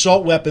not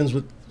assault weapons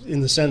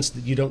in the sense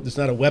that it's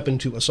not a weapon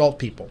to assault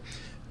people.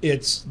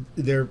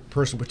 They're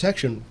personal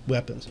protection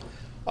weapons.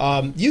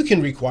 You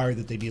can require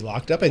that they be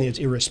locked up. I think it's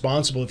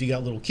irresponsible if you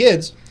got little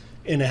kids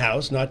in a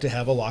house not to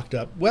have a locked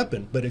up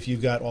weapon. But if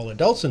you've got all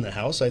adults in the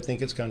house, I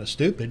think it's kind of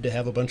stupid to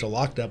have a bunch of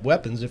locked up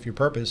weapons if your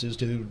purpose is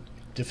to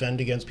defend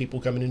against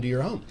people coming into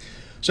your home.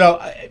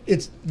 So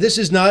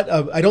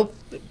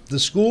the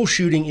school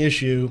shooting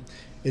issue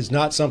is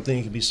not something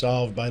that can be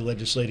solved by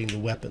legislating the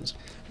weapons.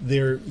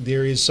 There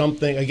is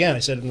something, again, I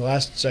said in the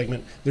last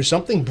segment, there's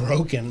something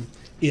broken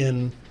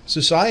in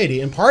society.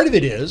 And part of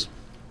it is,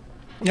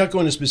 not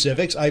going to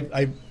specifics,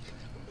 I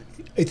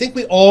think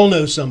we all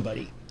know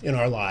somebody in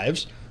our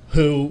lives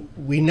who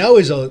we know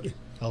is a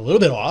little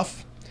bit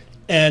off.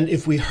 And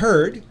if we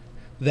heard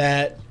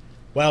that,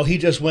 well, he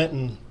just went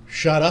and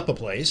shot up a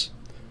place,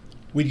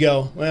 we'd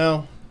go,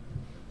 well,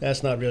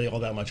 that's not really all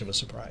that much of a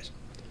surprise.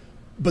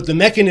 But the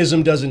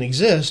mechanism doesn't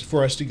exist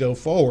for us to go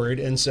forward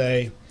and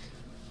say,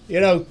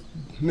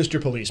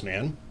 Mr.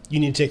 Policeman,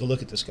 you need to take a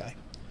look at this guy.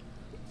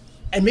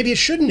 And maybe it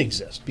shouldn't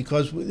exist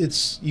because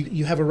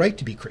you have a right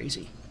to be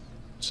crazy.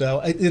 So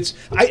I think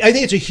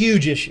it's a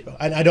huge issue.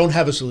 I don't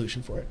have a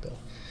solution for it, Bill.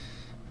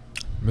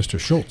 Mr.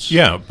 Schultz.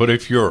 Yeah, but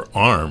if you're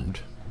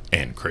armed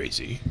and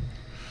crazy,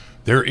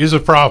 there is a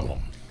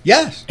problem.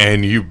 Yes.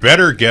 And you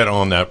better get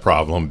on that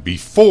problem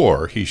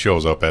before he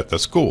shows up at the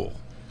school.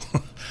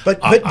 But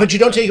you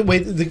don't take away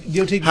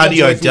How do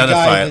you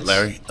identify it,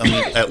 Larry? I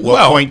mean, at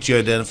what point do you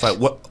identify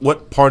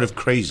what part of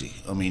crazy?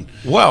 I mean,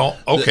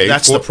 okay,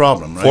 that's the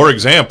problem, right? For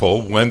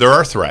example, when there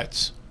are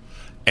threats,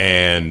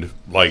 and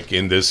like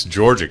in this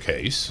Georgia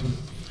case,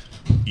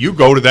 you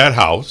go to that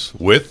house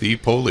with the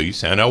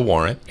police and a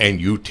warrant, and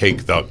you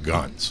take the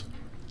guns,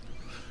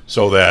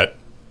 so that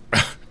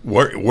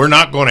we're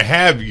not going to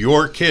have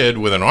your kid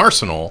with an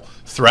arsenal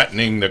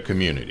threatening the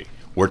community.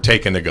 We're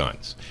taking the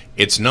guns.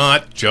 It's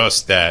not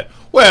just that,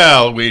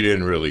 well, we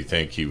didn't really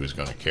think he was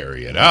going to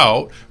carry it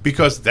out,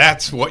 because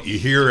that's what you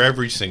hear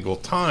every single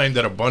time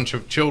that a bunch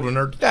of children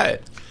are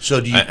dead. So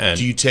do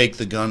you take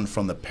the gun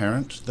from the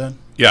parent then?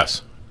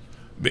 Yes.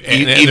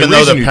 Even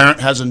though the parent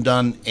hasn't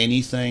done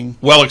anything?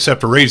 Well, except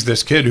to raise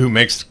this kid who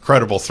makes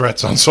credible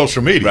threats on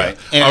social media. Right.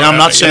 And I'm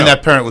not saying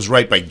that parent was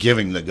right by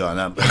giving the gun.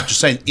 I'm just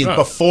saying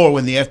before,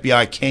 when the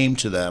FBI came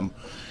to them,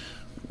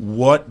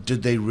 what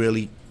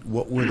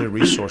were their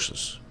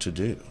resources to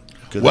do?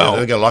 Because they're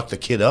going to lock the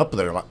kid up?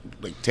 They're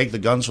take the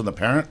guns from the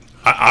parent?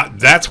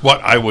 That's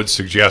what I would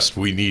suggest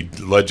we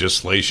need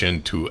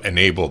legislation to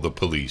enable the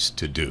police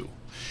to do.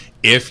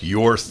 If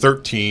your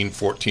 13,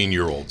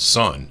 14-year-old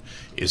son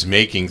is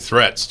making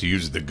threats to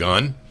use the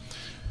gun,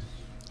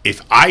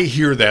 if I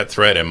hear that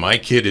threat and my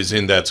kid is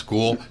in that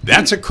school,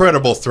 that's a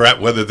credible threat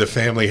whether the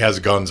family has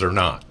guns or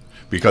not.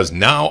 Because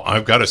now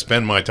I've got to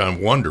spend my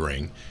time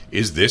wondering,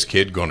 is this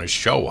kid going to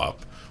show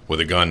up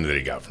with a gun that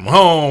he got from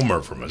home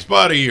or from his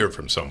buddy or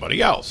from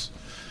somebody else?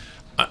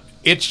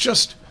 It's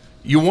just,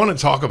 you want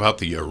to talk about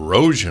the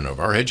erosion of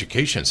our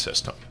education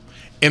system.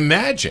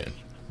 Imagine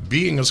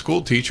being a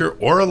school teacher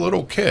or a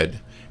little kid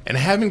and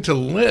having to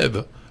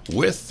live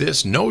with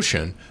this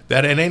notion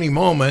that at any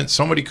moment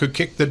somebody could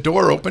kick the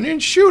door open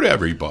and shoot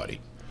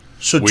everybody.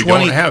 So we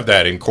don't have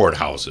that in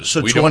courthouses.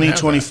 So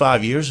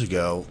 25 years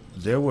ago,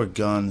 there were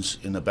guns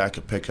in the back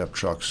of pickup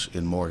trucks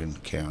in Morgan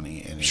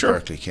County and in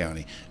Berkeley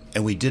County,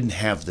 and we didn't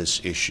have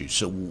this issue.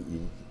 So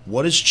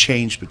what has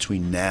changed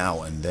between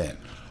now and then,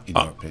 in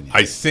your opinion?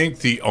 I think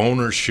the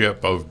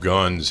ownership of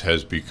guns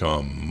has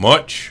become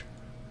much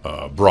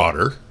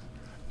broader.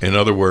 In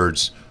other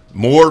words,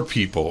 more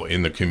people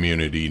in the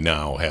community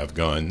now have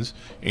guns,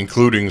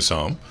 including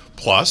some.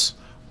 Plus,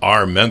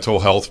 our mental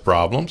health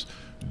problems,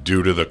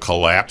 due to the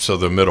collapse of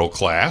the middle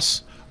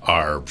class,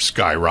 are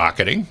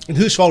skyrocketing. And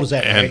whose fault is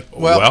that? And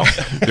well,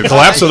 the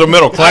collapse of the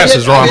middle class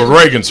is Ronald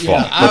Reagan's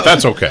fault, but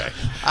that's okay.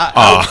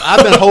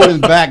 I've been holding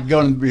back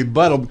going to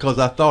rebuttal because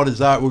I thought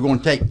we're going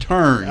to take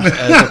turns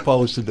as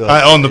opposed to.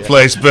 I own the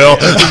place, Bill.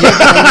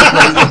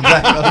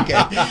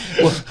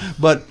 Okay, well,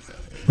 but.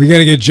 We got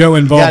to get Joe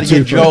involved.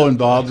 Joe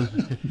involved.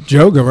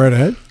 Joe, go right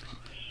ahead.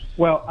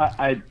 Well,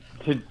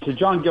 to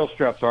John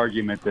Gilstrap's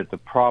argument that the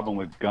problem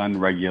with gun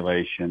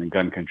regulation and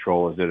gun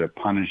control is that it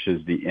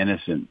punishes the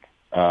innocent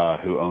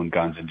who own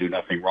guns and do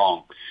nothing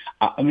wrong.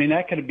 I mean,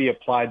 that could be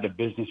applied to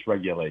business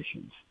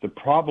regulations. The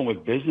problem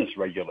with business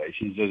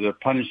regulations is it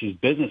punishes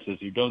businesses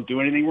who don't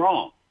do anything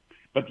wrong.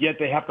 but yet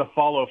they have to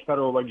follow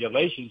federal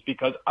regulations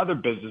because other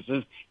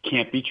businesses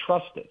can't be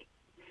trusted.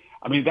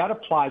 I mean, that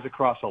applies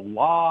across a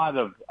lot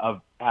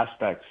of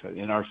aspects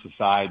in our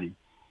society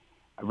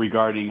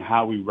regarding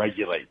how we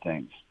regulate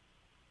things.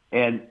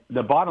 And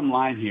the bottom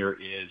line here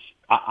is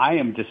I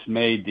am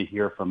dismayed to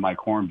hear from Mike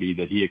Hornby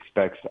that he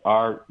expects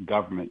our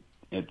government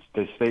at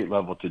the state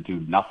level to do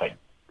nothing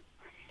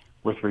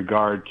with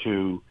regard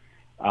to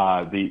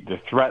the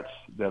threats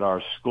that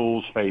our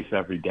schools face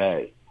every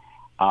day.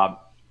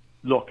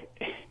 Look,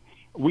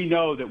 we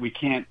know that we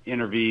can't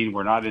intervene.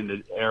 We're not in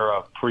the era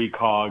of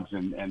precogs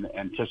and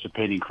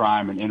anticipating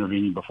crime and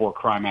intervening before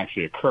crime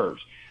actually occurs.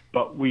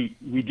 But we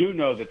do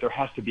know that there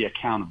has to be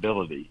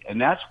accountability.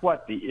 And that's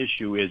what the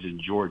issue is in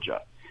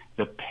Georgia.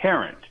 The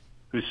parent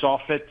who saw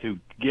fit to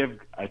give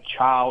a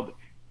child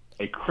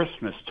a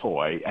Christmas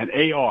toy, an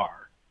AR,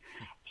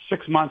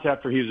 6 months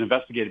after he was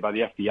investigated by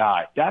the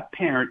FBI, that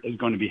parent is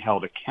going to be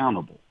held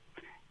accountable.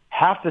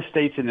 Half the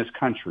states in this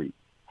country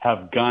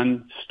have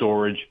gun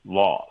storage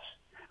laws,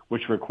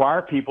 which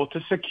require people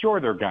to secure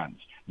their guns.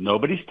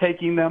 Nobody's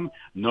taking them.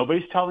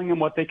 Nobody's telling them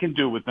what they can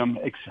do with them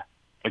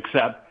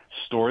except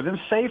store them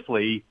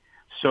safely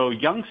so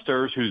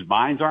youngsters whose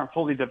minds aren't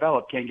fully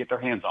developed can't get their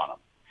hands on them.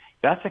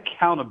 That's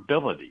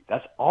accountability.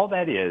 That's all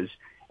that is.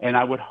 And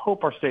I would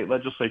hope our state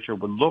legislature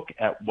would look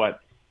at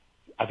what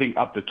I think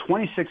up to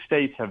 26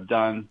 states have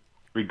done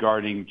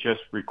regarding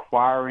just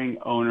requiring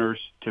owners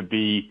to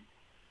be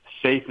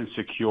safe and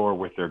secure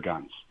with their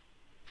guns.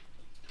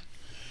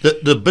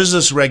 The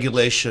business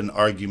regulation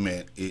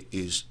argument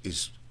is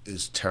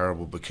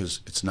terrible because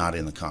it's not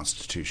in the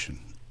Constitution,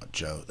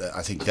 Joe.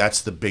 I think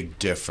that's the big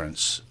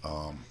difference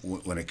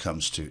when it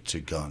comes to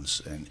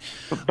guns. And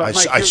but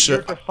Mike,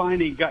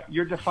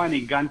 you're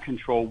defining gun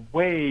control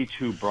way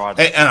too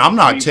broadly. And I'm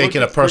not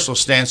taking a personal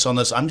stance on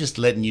this. I'm just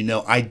letting you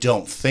know I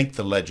don't think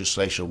the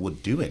legislature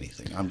would do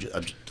anything.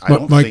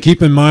 Mike,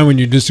 keep in mind when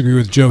you disagree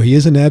with Joe, he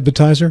is an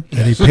advertiser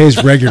and he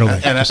pays regularly.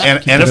 and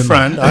a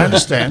friend. I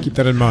understand. Keep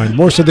that in mind.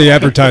 More so the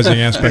advertising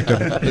aspect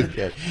of it.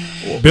 Okay.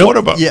 Bill, what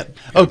about? Yeah.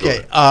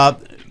 Okay.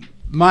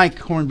 Mike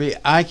Hornby,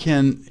 I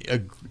can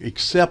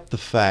accept the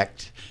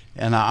fact,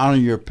 and I honor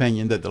your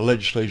opinion, that the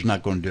legislature is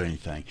not going to do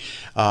anything.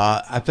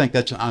 I think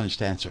that's an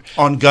honest answer.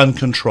 On gun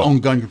control. On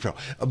gun control.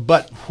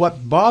 But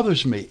what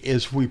bothers me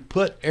is we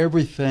put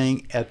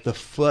everything at the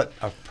foot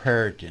of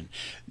parenting.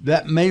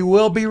 That may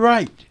well be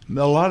right.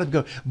 A lot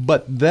of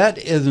but that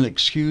is an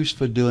excuse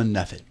for doing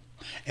nothing.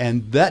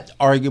 And that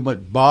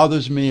argument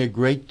bothers me a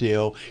great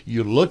deal.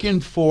 You're looking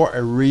for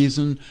a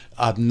reason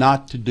of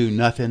not to do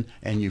nothing,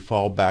 and you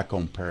fall back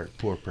on poor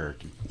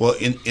parenting. Well,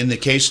 in the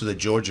case of the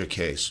Georgia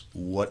case,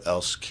 what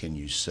else can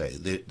you say?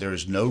 There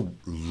is no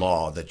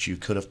law that you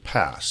could have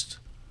passed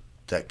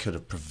that could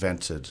have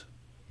prevented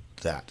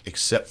that,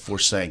 except for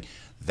saying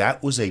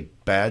that was a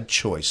bad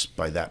choice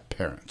by that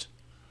parent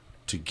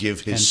to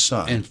give his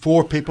son. And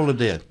 4 people are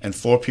dead. And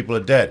 4 people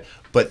are dead.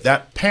 But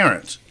that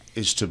parent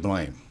is to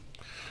blame.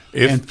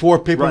 And 4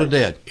 people are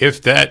dead.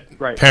 If that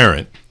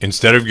parent,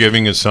 instead of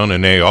giving his son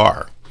an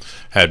AR,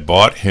 had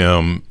bought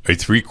him a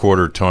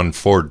 3/4-ton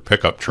Ford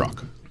pickup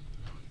truck,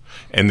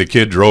 and the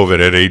kid drove it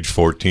at age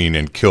 14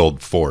 and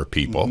killed 4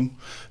 people,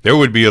 there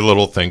would be a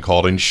little thing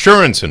called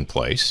insurance in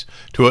place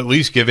to at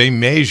least give a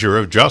measure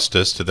of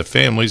justice to the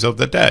families of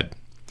the dead.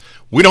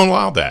 We don't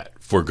allow that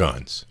for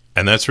guns,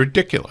 and that's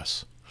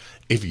ridiculous.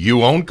 If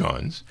you own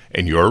guns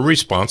and you're a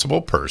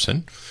responsible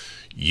person,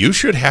 you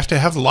should have to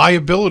have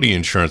liability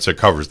insurance that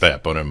covers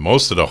that. But in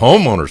most of the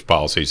homeowners'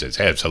 policies, it's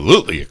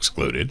absolutely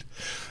excluded.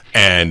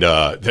 And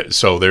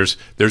so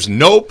there's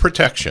no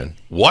protection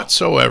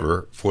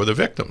whatsoever for the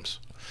victims.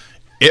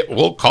 It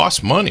will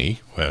cost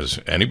money, as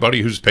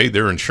anybody who's paid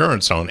their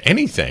insurance on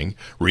anything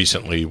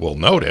recently will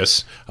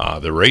notice.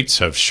 The rates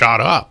have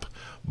shot up.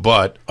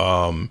 But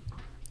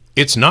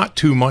it's not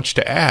too much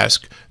to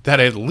ask that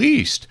at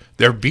least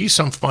there be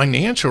some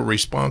financial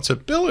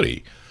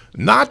responsibility.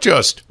 Not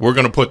just, we're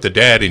going to put the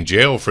dad in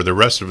jail for the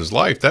rest of his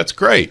life. That's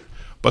great.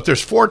 But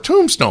there's 4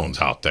 tombstones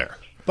out there.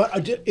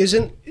 But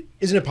isn't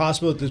it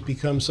possible that this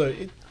becomes so?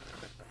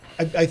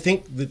 I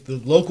think that the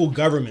local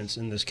governments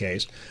in this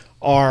case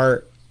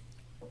are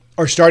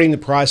starting the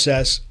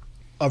process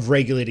of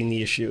regulating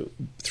the issue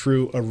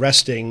through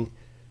arresting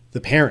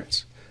the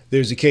parents.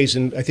 There's a case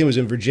I think it was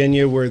in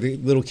Virginia, where the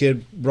little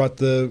kid brought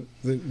the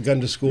gun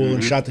to school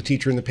and shot the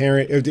teacher in the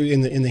parent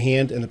in the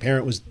hand, and the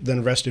parent was then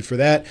arrested for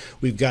that.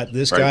 We've got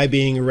this guy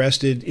being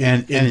arrested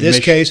in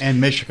this case,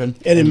 and Michigan,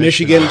 and in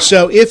Michigan.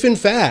 So if in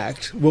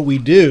fact what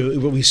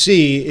we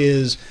see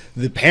is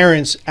the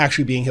parents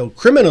actually being held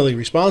criminally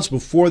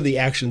responsible for the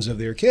actions of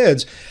their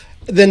kids,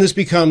 then this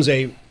becomes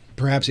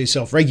perhaps a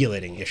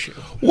self-regulating issue.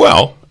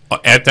 Well,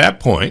 at that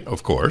point,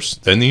 of course,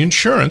 then the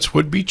insurance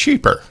would be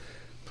cheaper.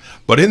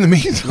 But in the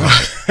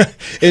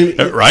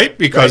meantime, right?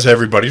 Because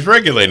everybody's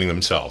regulating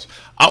themselves.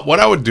 What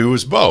I would do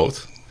is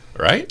both,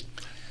 right?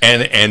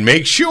 And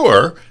make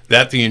sure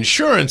that the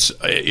insurance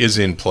is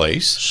in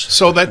place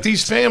so that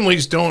these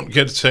families don't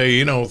get to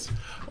say,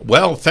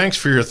 well, thanks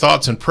for your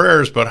thoughts and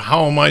prayers, but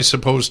how am I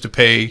supposed to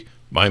pay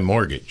my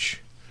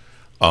mortgage?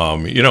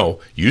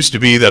 Used to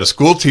be that a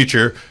school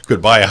teacher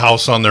could buy a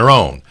house on their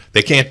own.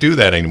 They can't do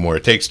that anymore.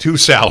 It takes 2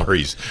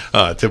 salaries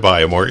to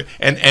buy a mortgage.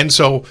 And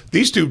so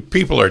these 2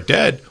 people are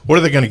dead. What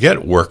are they going to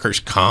get? Workers'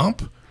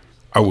 comp?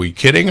 Are we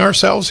kidding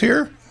ourselves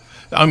here?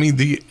 I mean,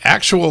 the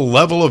actual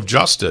level of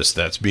justice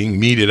that's being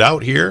meted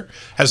out here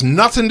has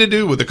nothing to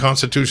do with the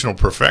constitutional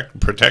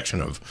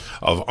protection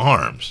of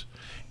arms.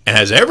 It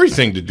has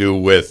everything to do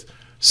with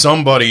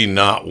somebody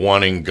not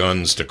wanting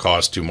guns to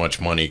cost too much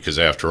money because,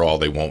 after all,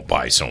 they won't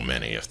buy so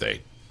many if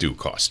they do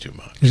cost too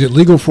much. Is it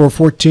legal for a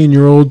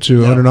 14-year-old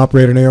to own and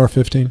operate an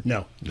AR-15?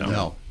 No.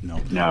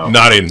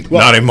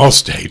 Not in most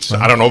states.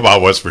 I don't know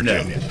about West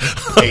Virginia.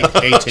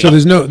 So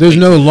there's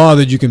no law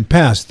that you can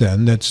pass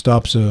then that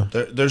stops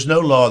There's no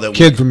law that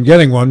kid from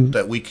getting one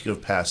that we could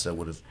have passed that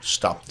would have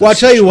stopped this. Well, I'll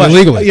tell you what,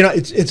 illegally.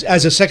 it's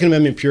as a Second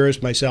Amendment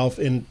purist myself,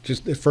 and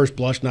just at first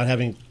blush, not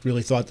having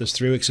really thought this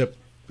through, except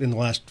in the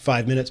last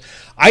 5 minutes,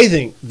 I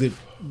think that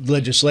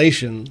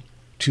legislation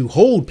to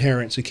hold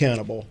parents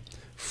accountable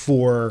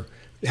for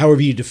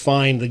however you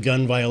define the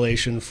gun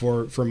violation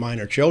for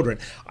minor children,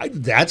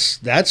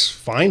 that's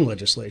fine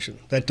legislation.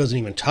 That doesn't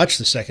even touch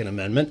the Second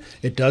Amendment.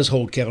 It does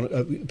hold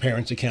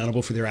parents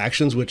accountable for their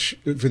actions,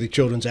 for the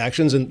children's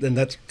actions, and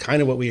that's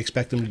kind of what we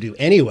expect them to do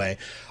anyway.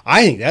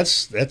 I think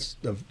that's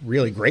a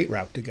really great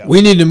route to go.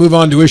 We need to move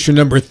on to issue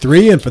number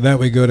 3, and for that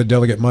we go to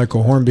Delegate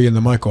Michael Hornby in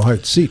the Michael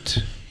Heights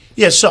seat.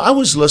 Yeah, so I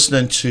was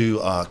listening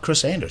to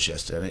Chris Anders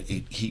yesterday,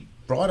 and he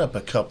brought up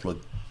a couple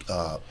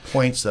of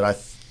points that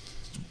I've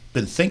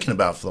been thinking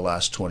about for the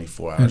last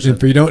 24 hours. And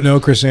if you don't know,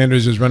 Chris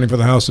Anders is running for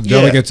the House of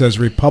Delegates as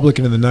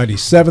Republican in the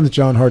 97th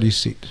John Hardy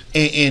seat.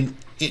 And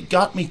it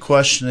got me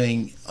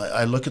questioning.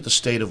 I look at the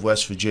state of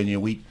West Virginia.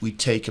 We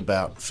take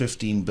about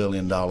 $15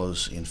 billion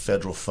in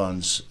federal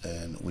funds,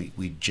 and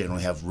we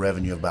generally have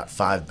revenue of about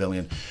 $5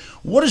 billion.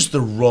 What is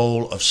the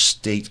role of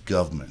state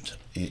government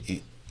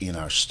in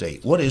our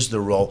state? What is the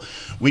role?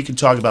 We can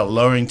talk about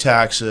lowering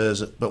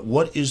taxes, but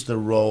what is the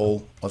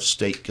role of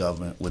state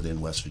government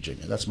within West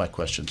Virginia? That's my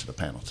question to the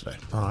panel today.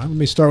 All right, let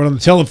me start on the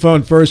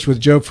telephone first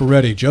with Joe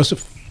Ferretti.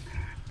 Joseph?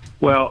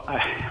 Well,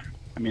 I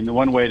mean, the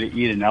one way to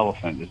eat an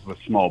elephant is with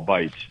small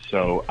bites.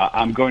 So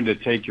I'm going to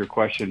take your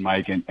question,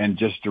 Mike, and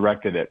just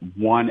direct it at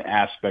one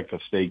aspect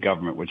of state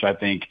government, which I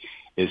think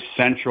is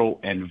central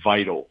and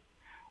vital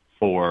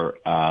for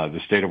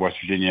the state of West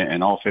Virginia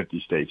and all 50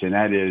 states, and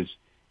that is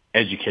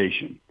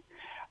education.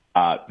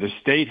 The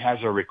state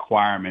has a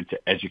requirement to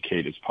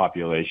educate its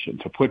population,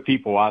 to put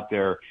people out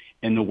there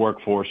in the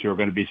workforce who are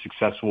going to be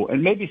successful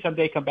and maybe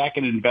someday come back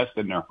and invest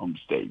in their home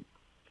state,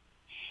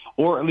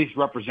 or at least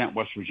represent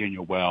West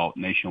Virginia well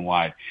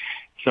nationwide.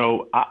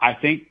 So I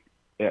think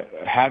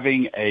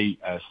having a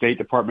State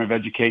Department of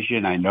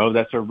Education, I know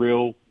that's a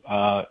real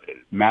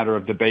matter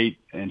of debate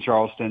in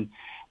Charleston,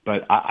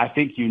 but I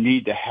think you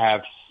need to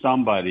have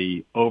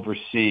somebody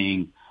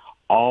overseeing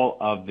all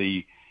of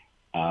the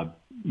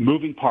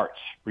moving parts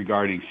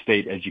regarding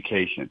state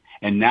education.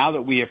 And now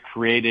that we have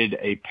created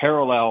a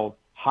parallel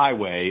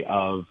highway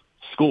of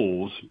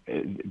schools,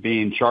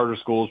 being charter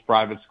schools,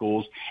 private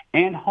schools,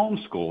 and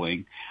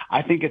homeschooling,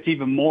 I think it's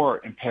even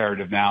more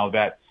imperative now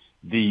that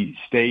the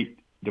State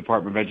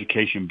Department of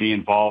Education be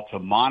involved to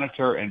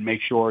monitor and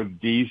make sure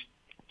these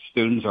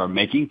students are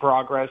making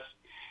progress,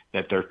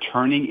 that they're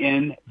turning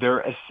in their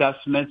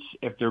assessments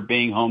if they're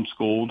being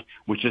homeschooled,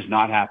 which is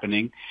not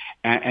happening,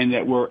 and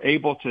that we're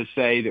able to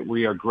say that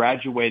we are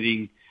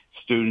graduating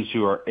students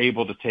who are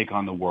able to take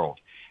on the world.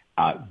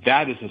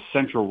 That is a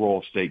central role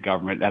of state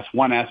government. That's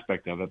one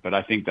aspect of it, but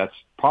I think that's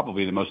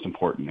probably the most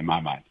important in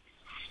my mind.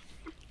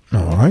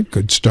 All right,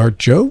 good start,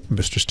 Joe.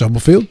 Mr.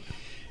 Stubblefield?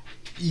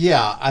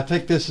 Yeah, I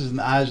think this is in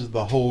the eyes of the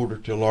beholder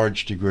to a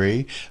large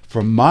degree.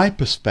 From my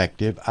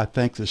perspective, I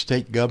think the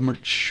state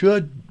government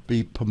should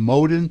be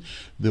promoting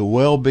the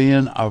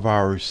well-being of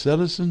our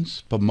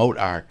citizens, promote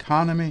our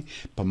economy,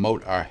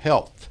 promote our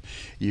health.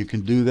 You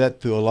can do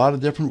that through a lot of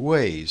different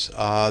ways.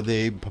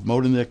 They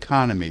promoting the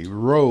economy,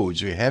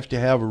 roads. We have to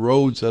have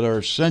roads that are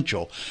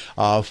essential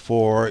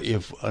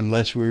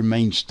unless we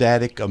remain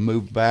static or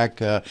move back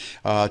to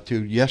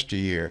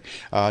yesteryear.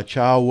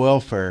 Child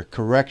welfare,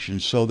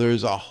 corrections. So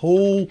there's a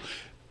whole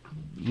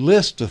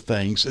list of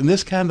things, and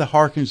this kind of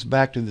harkens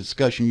back to the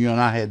discussion you and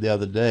I had the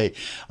other day,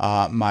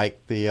 Mike.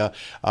 The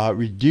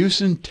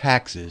reducing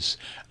taxes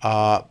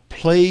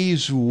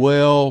plays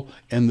well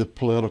in the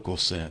political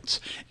sense,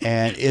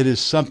 and it is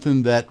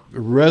something that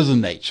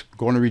resonates. We're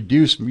going to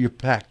reduce your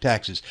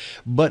taxes,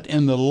 but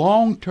in the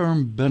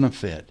long-term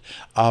benefit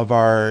of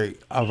our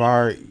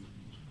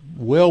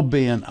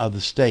well-being of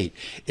the state,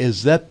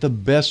 is that the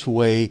best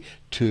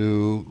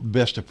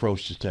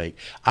approach to take?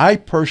 I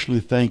personally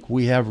think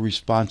we have a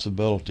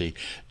responsibility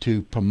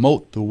to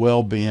promote the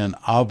well-being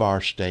of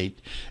our state,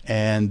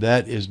 and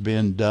that is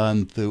being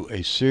done through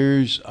a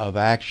series of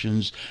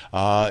actions.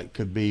 It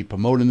could be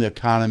promoting the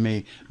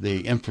economy,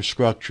 the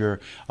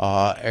infrastructure,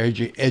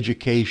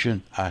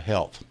 education,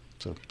 health.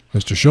 So,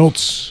 Mr.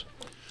 Schultz?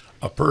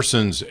 A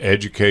person's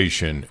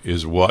education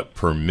is what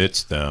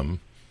permits them,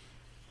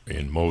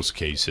 in most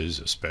cases,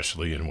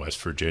 especially in West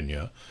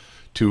Virginia,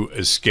 to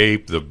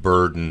escape the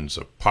burdens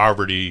of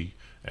poverty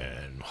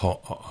and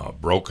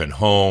broken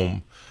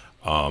home.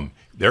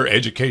 Their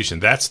education,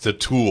 that's the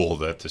tool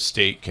that the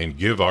state can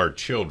give our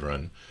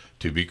children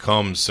to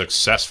become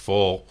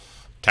successful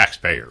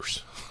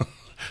taxpayers,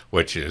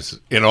 which is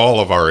in all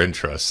of our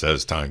interests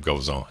as time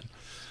goes on.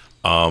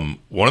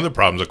 One of the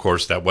problems, of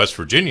course, that West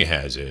Virginia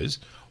has is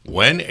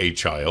when a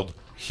child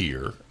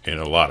here, in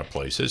a lot of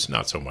places,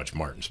 not so much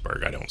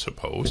Martinsburg, I don't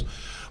suppose,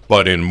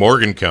 but in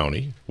Morgan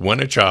County, when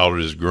a child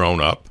is grown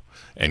up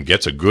and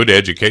gets a good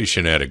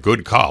education at a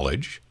good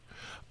college,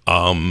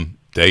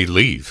 they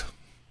leave.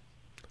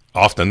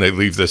 Often they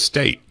leave the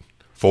state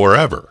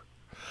forever.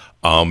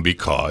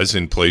 Because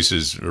in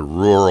places,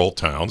 rural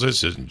towns,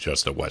 this isn't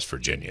just a West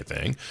Virginia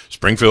thing.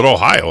 Springfield,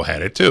 Ohio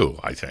had it too,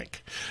 I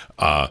think.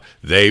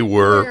 They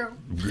were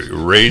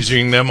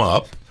raising them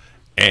up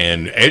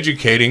and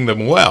educating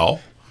them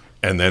well,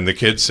 and then the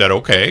kids said,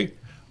 okay,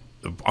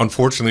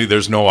 unfortunately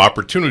there's no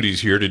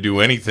opportunities here to do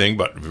anything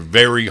but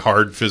very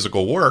hard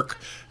physical work,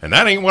 and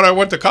that ain't what I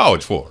went to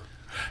college for.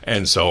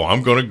 And so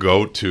I'm going to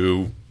go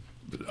to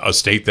a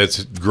state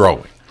that's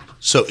growing.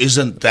 So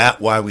isn't that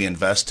why we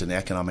invest in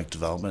economic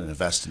development and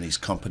invest in these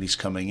companies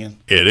coming in?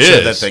 It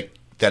is. So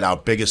that our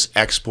biggest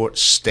export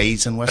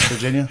stays in West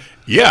Virginia?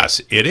 Yes,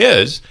 it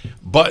is.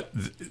 But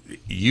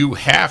you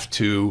have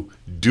to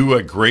do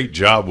a great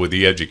job with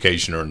the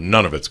education or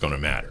none of it's going to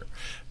matter.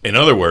 In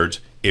other words,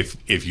 if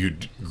you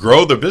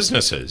grow the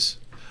businesses,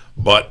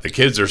 but the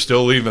kids are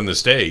still leaving the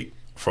state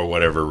for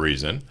whatever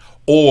reason,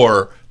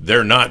 or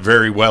they're not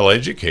very well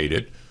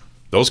educated,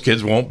 those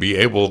kids won't be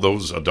able,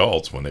 those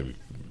adults, when they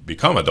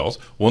become adults,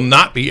 will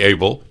not be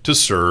able to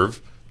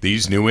serve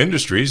these new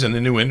industries, and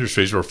the new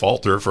industries will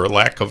falter for a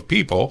lack of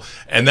people.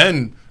 And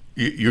then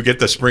you get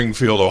the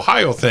Springfield,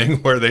 Ohio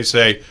thing where they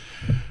say,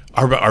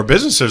 our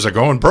businesses are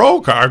going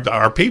broke,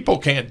 our people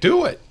can't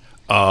do it.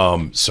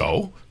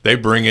 So they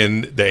bring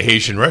in the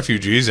Haitian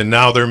refugees, and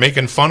now they're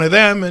making fun of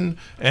them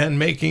and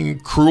making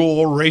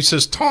cruel,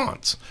 racist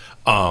taunts.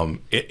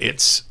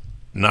 It's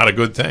not a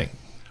good thing.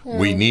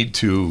 We need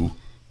to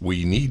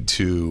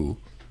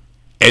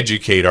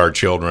educate our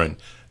children.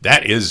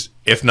 That is,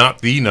 if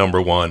not the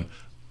number one,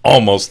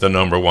 almost the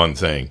number one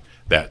thing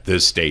that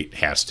this state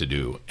has to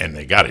do, and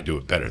they got to do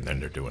it better than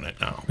they're doing it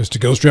now. Mr.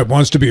 Gilstrap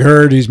wants to be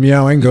heard. He's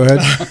meowing. Go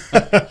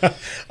ahead.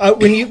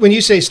 When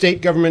you say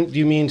state government, do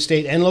you mean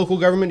state and local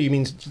government? Do you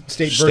mean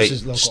state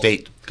versus local?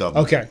 State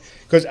government. Okay,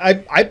 because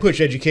I push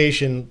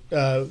education,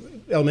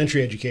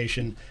 elementary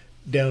education,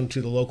 down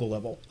to the local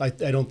level. I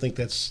don't think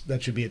that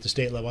should be at the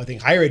state level. I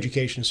think higher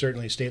education is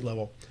certainly a state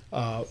level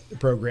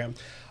program.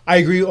 I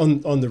agree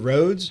on the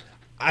roads.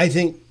 I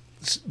think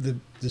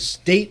the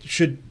state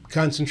should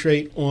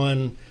concentrate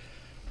on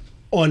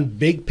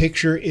big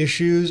picture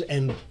issues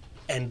and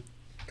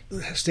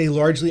stay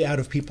largely out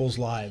of people's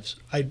lives.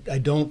 I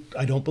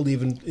don't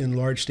believe in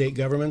large state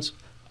governments.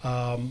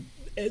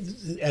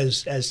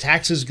 As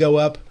taxes go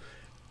up,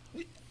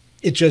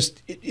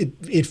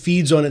 it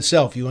feeds on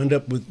itself. You end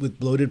up with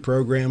bloated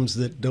programs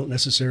that don't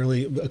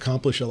necessarily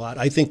accomplish a lot.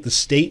 I think the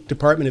State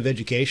Department of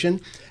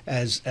Education,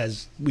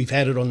 as we've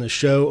had it on this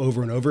show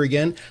over and over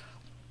again,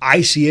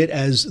 I see it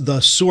as the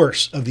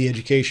source of the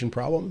education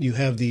problem. You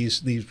have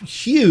these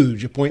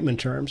huge appointment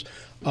terms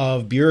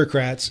of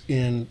bureaucrats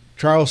in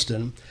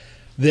Charleston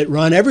that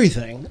run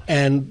everything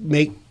and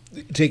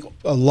take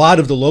a lot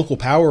of the local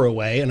power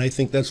away, and I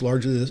think that's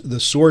largely the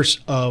source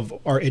of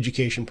our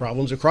education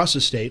problems across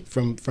the state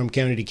from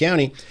county to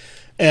county,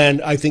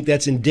 and I think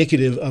that's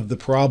indicative of the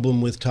problem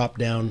with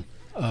top-down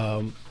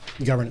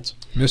governance.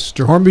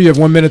 Mr. Hornby, you have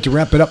 1 minute to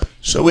wrap it up.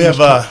 So we have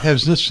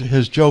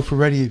has Joe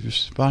Ferretti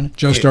responded?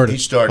 Joe started. He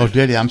started. Oh,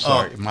 did he? I'm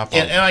sorry. My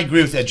fault. And I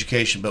agree with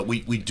education, but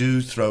we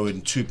do throw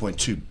in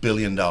 $2.2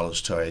 billion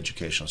to our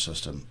educational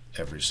system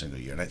every single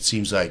year. And it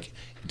seems like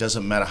it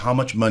doesn't matter how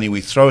much money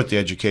we throw at the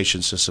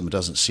education system, it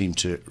doesn't seem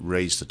to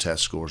raise the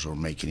test scores or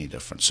make any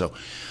difference. So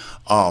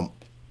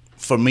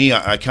for me,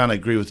 I kind of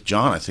agree with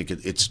John. I think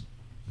it's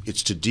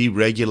to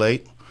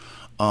deregulate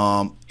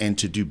and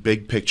to do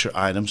big picture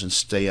items and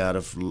stay out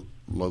of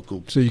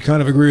local. So you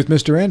kind of agree with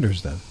Mr.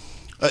 Anders then?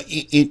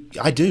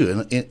 I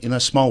do in a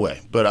small way,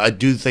 but I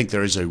do think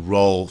there is a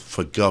role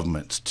for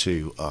government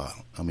to.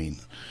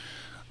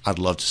 I'd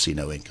love to see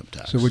no income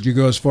tax. So would you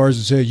go as far as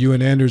to say you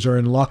and Anders are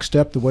in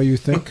lockstep the way you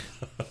think?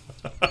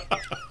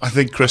 I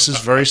think Chris is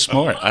very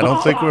smart. I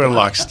don't think we're in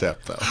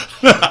lockstep though.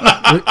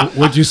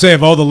 Would you say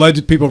of all the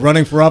alleged people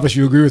running for office,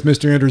 you agree with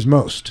Mr. Anders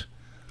most?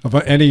 Of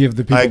any of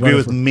the people? I agree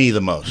with me the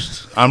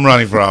most. I'm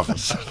running for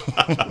office.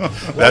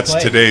 That's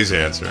today's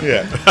answer.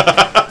 Yeah.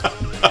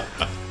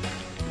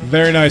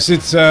 Very nice.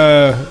 It's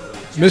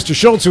Mr.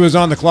 Schultz who is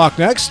on the clock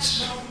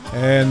next,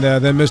 and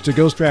then Mr.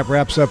 Gilstrap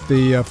wraps up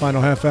the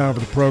final half hour of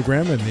the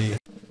program. And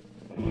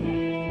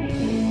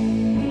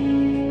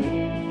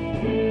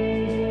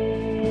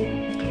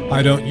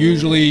I don't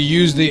usually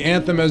use the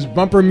anthem as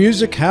bumper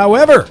music.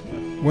 However,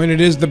 when it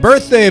is the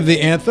birthday of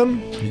the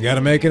anthem, you got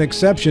to make an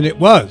exception. It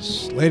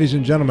was, ladies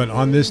and gentlemen,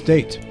 on this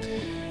date,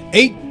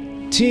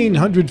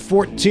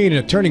 1814,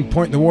 a turning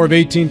point in the War of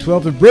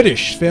 1812, the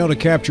British failed to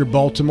capture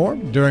Baltimore.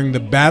 During the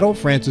battle,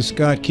 Francis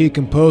Scott Key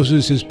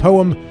composes his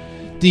poem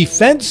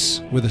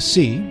Defense, with a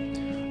C,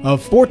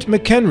 of Fort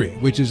McHenry,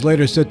 which is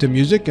later set to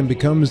music and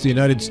becomes the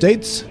United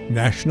States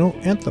national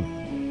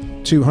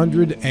anthem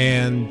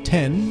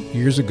 210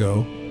 years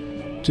ago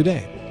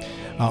today.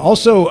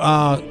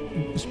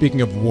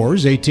 Speaking of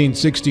wars,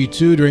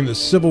 1862, during the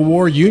Civil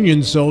War,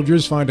 Union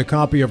soldiers find a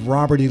copy of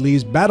Robert E.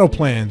 Lee's battle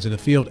plans in a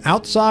field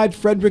outside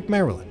Frederick,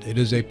 Maryland. It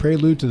is a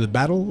prelude to the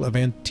Battle of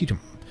Antietam,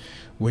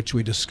 which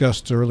we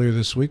discussed earlier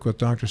this week with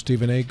Dr.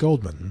 Stephen A.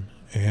 Goldman.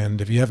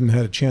 And if you haven't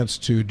had a chance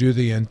to do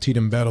the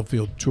Antietam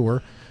battlefield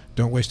tour,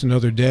 don't waste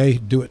another day.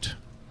 Do it.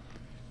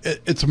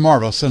 It's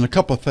marvelous, and a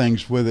couple of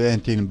things with the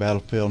Antietam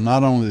battlefield.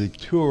 Not only the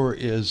tour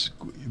is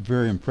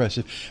very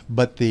impressive,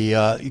 but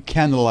the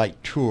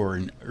candlelight tour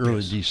in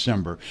early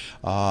December.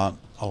 A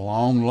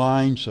long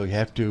line, so you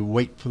have to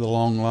wait for the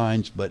long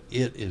lines, but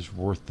it is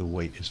worth the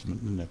wait. It's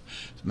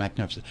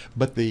magnificent.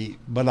 But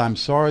I'm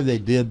sorry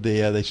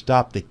they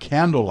stopped the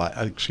candlelight.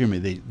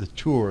 The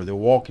tour, the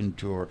walking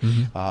tour,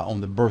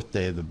 on the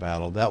birthday of the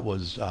battle. That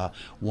was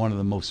one of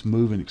the most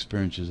moving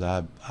experiences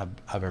I've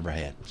ever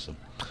had. So.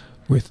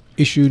 With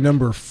issue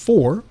number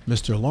 4,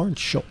 Mr. Lawrence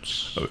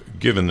Schultz.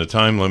 Given the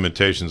time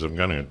limitations, I'm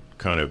going to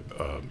kind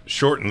of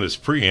shorten this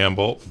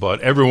preamble,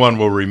 but everyone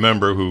will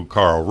remember who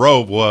Karl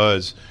Rove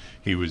was.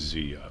 He was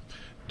the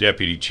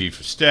deputy chief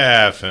of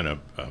staff and a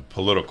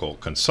political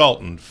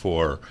consultant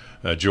for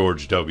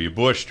George W.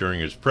 Bush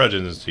during his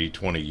presidency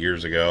 20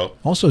 years ago.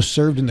 Also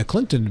served in the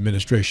Clinton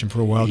administration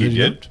for a while. He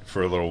did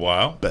for a little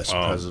while. Best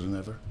president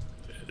ever.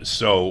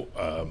 So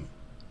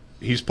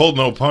he's pulled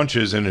no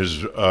punches in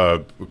his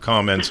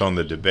comments on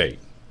the debate.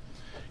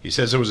 He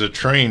says it was a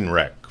train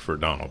wreck for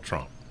Donald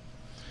Trump.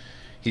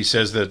 He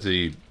says that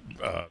the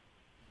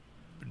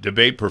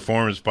debate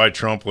performance by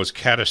Trump was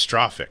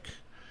catastrophic,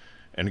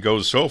 and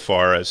goes so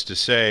far as to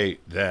say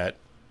that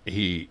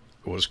he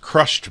was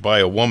crushed by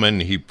a woman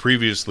he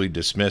previously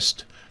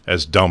dismissed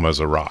as dumb as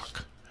a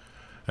rock.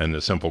 And the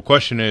simple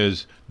question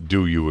is,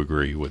 do you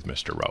agree with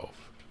Mr. Rove?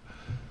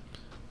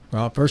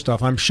 Well, first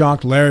off, I'm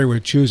shocked Larry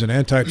would choose an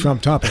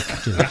anti-Trump topic.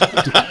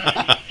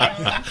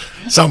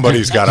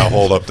 Somebody's got to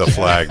hold up the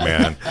flag,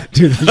 man.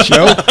 To the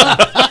show?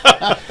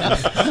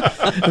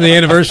 On the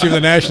anniversary of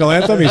the national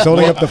anthem, he's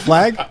holding up the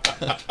flag?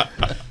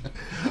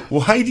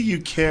 Why do you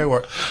care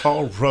what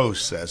Karl Rove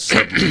says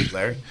suddenly,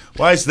 Larry?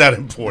 Why is that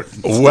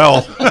important?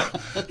 Well,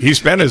 he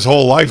spent his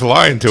whole life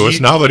lying to us.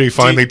 Now that he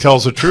finally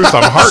tells the truth,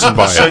 I'm heartened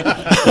by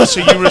it. So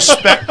you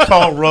respect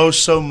Karl Rove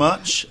so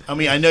much? I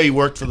mean, I know you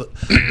worked for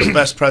the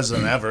best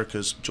president ever,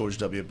 because George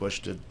W.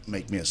 Bush did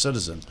make me a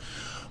citizen.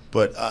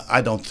 But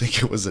I don't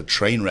think it was a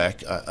train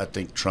wreck. I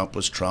think Trump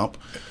was Trump.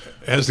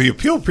 Has the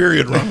appeal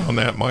period run on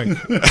that, Mike?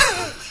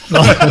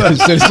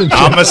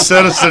 I'm a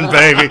citizen,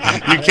 baby.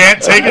 You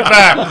can't take it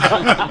back.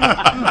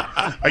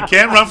 I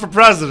can't run for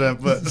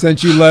president, but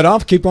since you let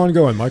off, keep on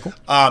going, Michael.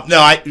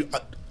 No,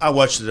 I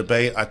watched the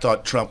debate. I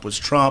thought Trump was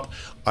Trump.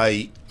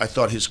 I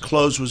thought his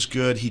close was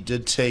good. He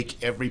did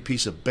take every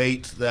piece of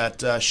bait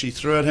that she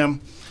threw at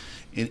him,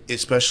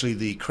 especially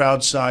the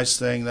crowd size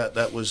thing.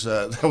 That was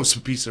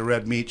a piece of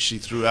red meat she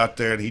threw out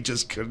there, and he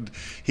just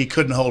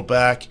couldn't hold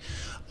back.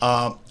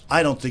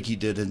 I don't think he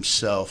did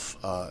himself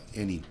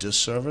any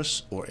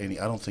disservice or I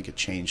don't think it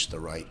changed the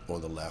right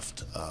or the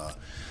left.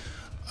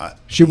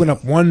 She went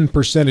up 1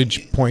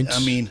 percentage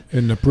points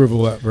in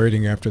approval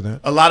rating after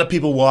that. A lot of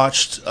people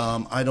watched.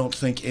 I don't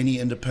think any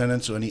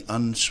independents or any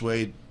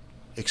unswayed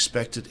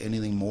expected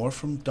anything more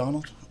from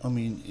Donald. I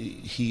mean,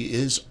 he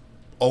is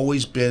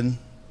always been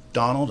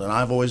Donald, and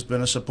I've always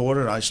been a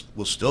supporter, and I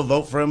will still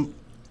vote for him,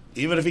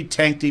 even if he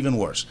tanked even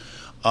worse.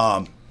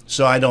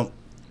 So I don't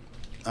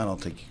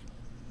think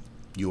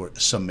your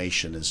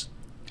summation is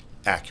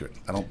accurate.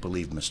 I don't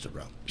believe Mr.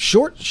 Rove.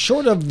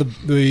 Short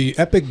of the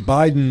epic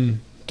Biden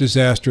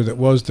disaster that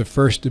was the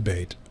first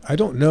debate, I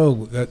don't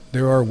know that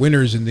there are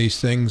winners in these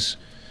things,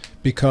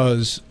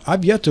 because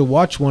I've yet to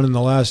watch one in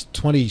the last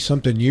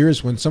 20-something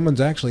years when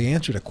someone's actually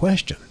answered a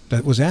question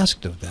that was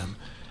asked of them.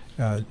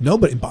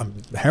 Nobody.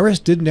 Harris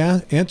didn't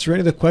answer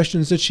any of the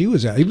questions that she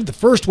was asked. Even the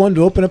first one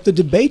to open up the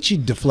debate, she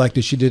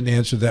deflected. She didn't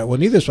answer that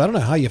one either. So I don't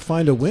know how you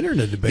find a winner in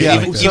a debate. Yeah,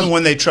 like even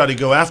when they try to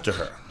go after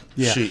her.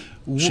 Yeah.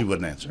 She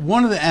wouldn't answer.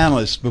 One of the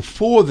analysts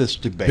before this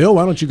debate... Bill,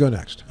 why don't you go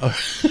next?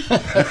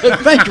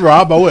 Thank you,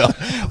 Rob. I will.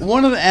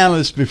 One of the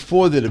analysts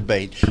before the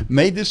debate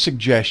made the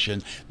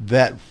suggestion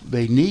that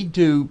they need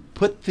to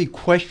put the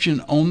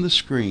question on the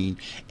screen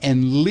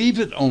and leave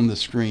it on the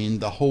screen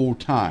the whole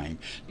time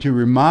to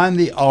remind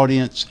the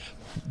audience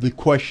the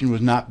question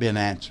was not being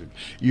answered.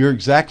 You're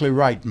exactly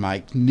right,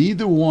 Mike.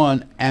 Neither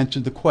one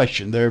answered the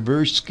question. They're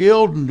very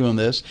skilled in doing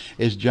this.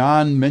 As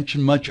John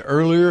mentioned much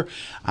earlier,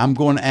 I'm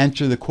going to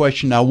answer the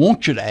question I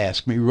want you to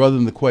ask me rather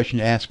than the question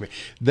you ask me.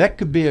 That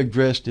could be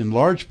addressed in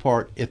large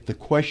part if the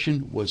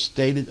question was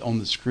stated on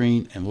the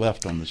screen and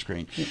left on the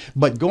screen.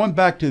 But going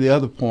back to the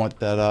other point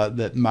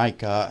that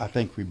Mike, I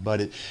think,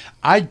 rebutted,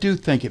 I do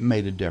think it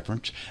made a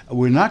difference.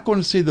 We're not going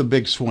to see the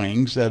big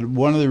swings.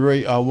 One of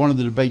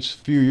the debates a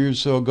few years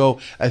or so ago,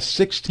 a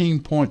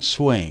 16-point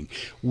swing.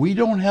 We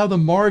don't have the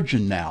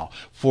margin now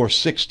for a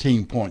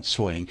 16-point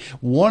swing.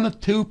 1 or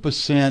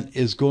 2%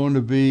 is going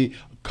to be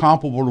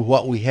comparable to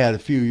what we had a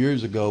few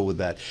years ago with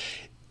that.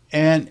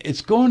 And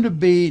it's going to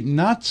be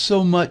not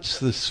so much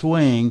the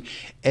swing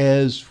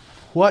as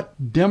what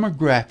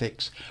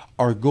demographics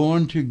are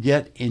going to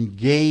get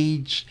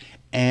engaged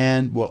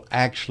and will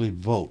actually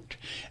vote.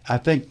 I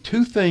think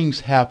two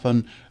things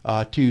happen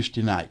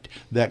Tuesday night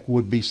that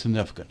would be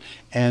significant.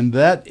 And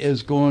that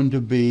is going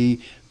to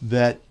be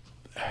that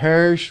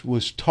Harris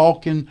was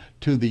talking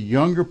to the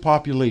younger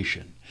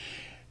population.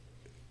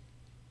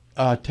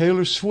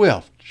 Taylor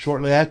Swift,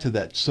 shortly after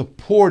that,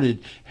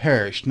 supported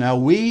Harris. Now,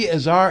 we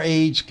as our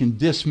age can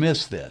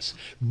dismiss this,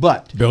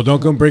 but... Bill,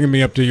 don't go bringing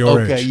me up to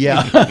your age. Okay,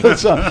 yeah.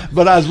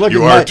 But I was looking...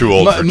 You are too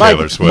old for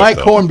Taylor Swift, Mike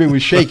though. Hornby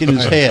was shaking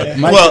his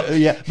head. Well-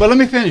 Yeah, but let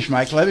me finish,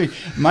 Mike. Shaking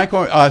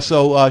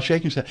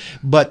his head.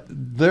 But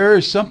there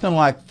is something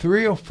like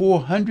 300,000 or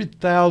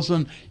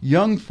 400,000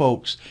 young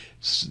folks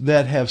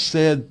that have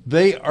said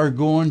they are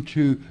going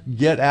to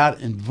get out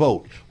and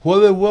vote.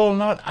 Whether they will or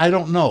not, I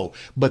don't know.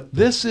 But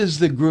this is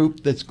the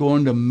group that's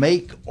going to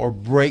make or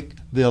break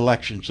the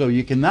election. So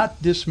you cannot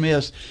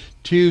dismiss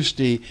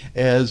Tuesday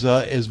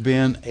as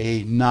being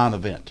a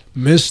non-event.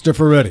 Mr.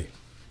 Ferretti.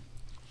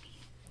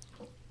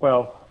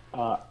 Well,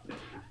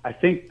 I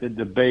think the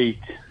debate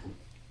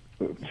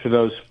for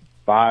those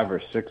 5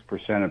 or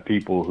 6% of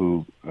people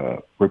who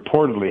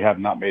reportedly have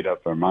not made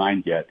up their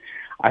mind yet,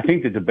 I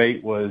think the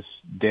debate was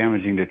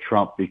damaging to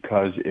Trump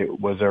because it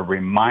was a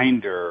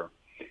reminder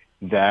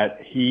that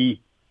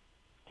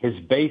his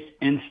base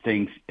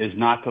instincts is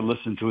not to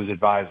listen to his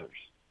advisors,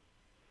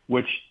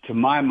 which to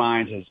my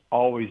mind has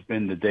always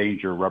been the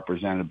danger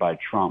represented by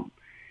Trump.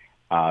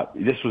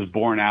 This was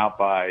borne out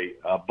by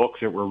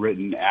books that were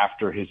written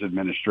after his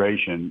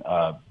administration.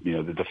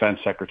 The defense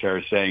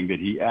secretary saying that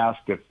he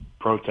asked if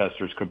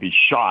protesters could be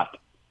shot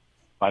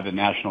by the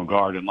National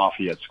Guard in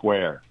Lafayette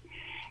Square.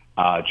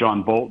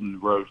 John Bolton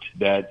wrote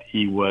that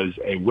he was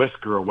a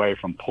whisker away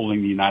from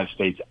pulling the United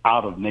States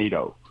out of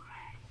NATO.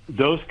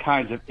 Those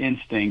kinds of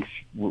instincts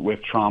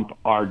with Trump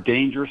are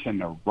dangerous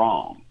and they're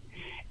wrong.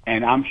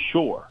 And I'm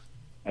sure,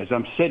 as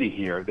I'm sitting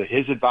here, that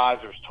his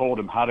advisors told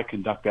him how to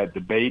conduct that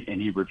debate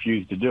and he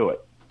refused to do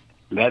it.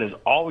 That has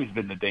always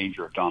been the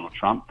danger of Donald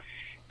Trump.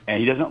 And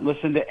he doesn't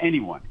listen to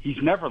anyone.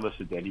 He's never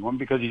listened to anyone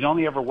because he's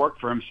only ever worked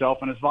for himself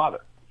and his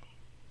father.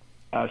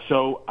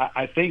 So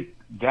I think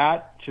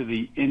that to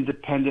the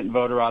independent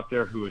voter out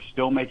there who is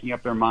still making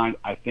up their mind,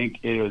 I think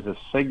it is a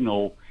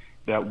signal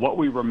that what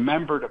we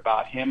remembered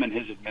about him and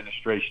his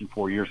administration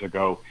 4 years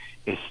ago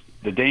is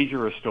the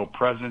danger is still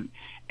present,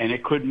 and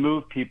it could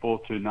move people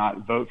to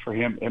not vote for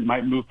him. It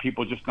might move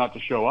people just not to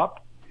show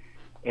up.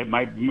 It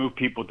might move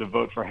people to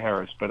vote for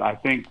Harris. But I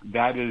think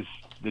that is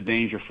the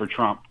danger for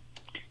Trump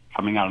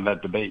coming out of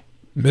that debate.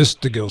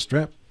 Mr.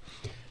 Gilstrap.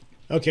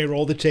 Okay,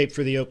 roll the tape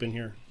for the open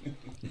here.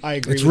 I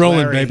agree. It's with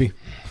rolling, Larry. baby.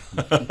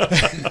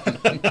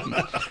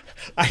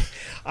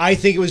 I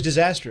think it was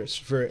disastrous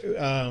for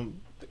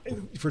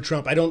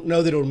Trump. I don't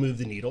know that it'll move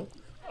the needle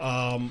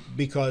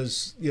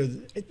because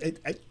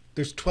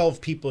there's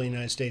 12 people in the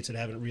United States that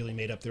haven't really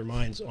made up their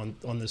minds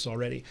on this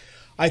already.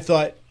 I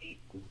thought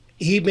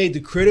he made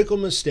the critical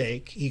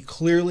mistake. He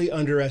clearly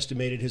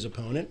underestimated his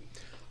opponent.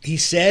 He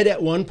said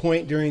at one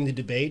point during the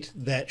debate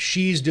that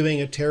she's doing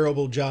a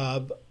terrible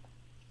job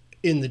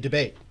in the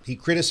debate. He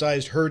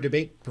criticized her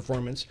debate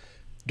performance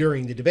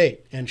during the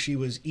debate, and she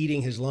was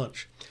eating his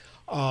lunch.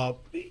 And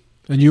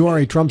you are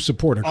a Trump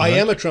supporter, correct? I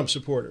am a Trump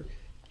supporter.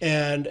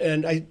 And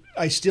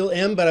I still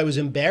am, but I was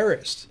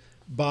embarrassed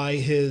by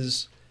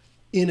his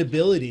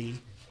inability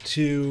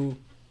to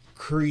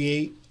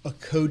create a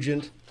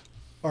cogent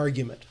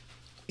argument.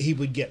 He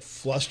would get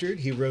flustered.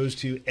 He rose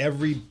to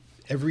every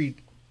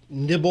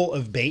nibble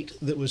of bait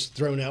that was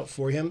thrown out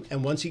for him.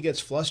 And once he gets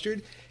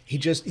flustered, he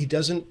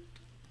doesn't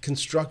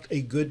construct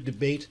a good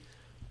debate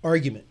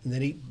argument. And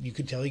then you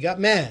could tell he got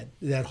mad.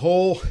 That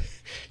whole,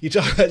 you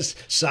talk about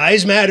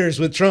size matters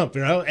with Trump,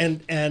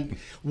 and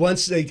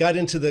once they got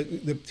into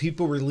the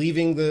people were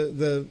leaving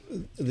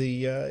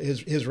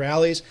his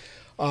rallies,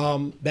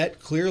 that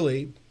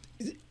clearly,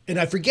 and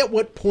I forget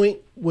what point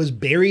was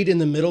buried in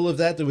the middle of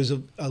that. There was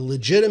a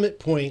legitimate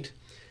point,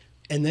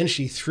 and then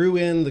she threw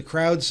in the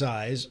crowd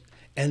size,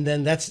 and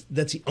then that's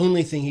the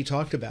only thing he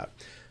talked about.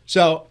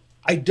 So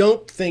I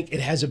don't think it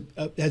has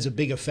a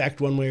big effect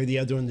one way or the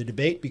other in the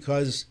debate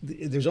because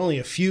there's only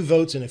a few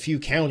votes in a few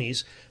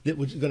counties that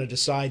was going to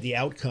decide the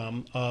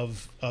outcome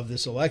of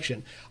this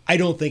election. I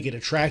don't think it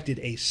attracted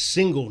a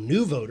single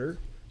new voter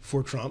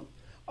for Trump.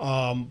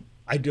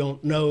 I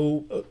don't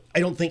know. I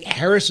don't think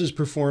Harris's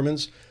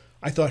performance.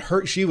 I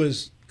thought she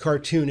was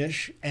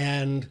cartoonish,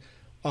 and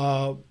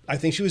I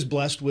think she was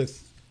blessed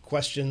with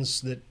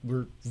questions that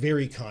were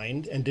very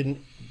kind and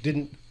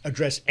didn't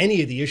address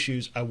any of the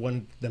issues I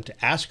wanted them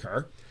to ask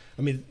her.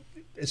 I mean,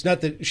 it's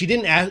not that she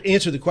didn't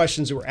answer the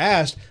questions that were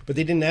asked, but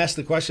they didn't ask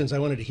the questions I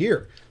wanted to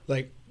hear,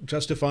 like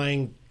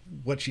justifying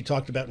what she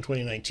talked about in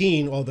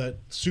 2019, all that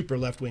super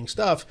left-wing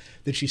stuff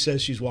that she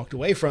says she's walked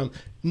away from.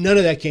 None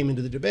of that came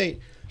into the debate.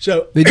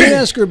 So they did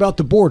ask her about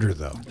the border,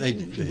 though.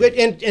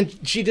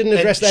 And she didn't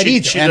address that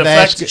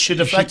either. She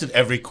deflected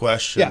every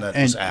question that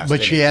was asked.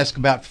 But she asked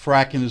about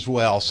fracking as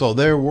well. So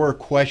there were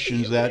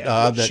questions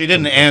that she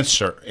didn't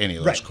answer any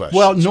of those questions.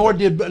 Well, nor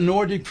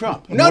did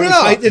Trump. No.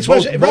 It's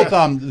both of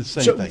them the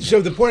same thing.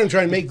 So the point I'm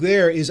trying to make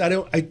there is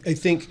I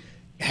think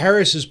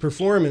Harris's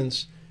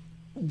performance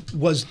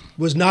was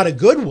not a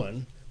good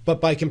one, but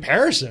by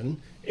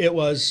comparison,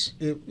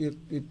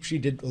 she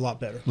did a lot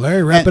better.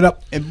 Larry, wrap it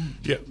up.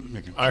 Yeah,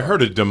 I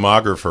heard a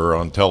demographer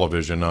on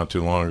television not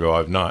too long ago.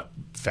 I've not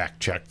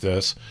fact-checked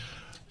this,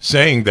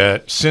 saying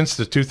that since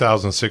the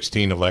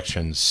 2016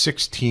 election,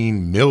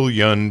 16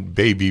 million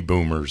baby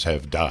boomers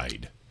have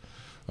died.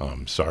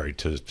 I'm sorry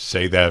to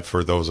say that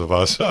for those of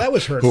us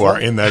who are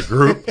in that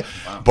group,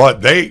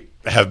 but they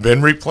have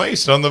been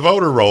replaced on the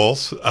voter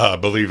rolls,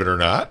 believe it or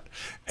not.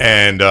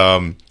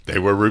 And they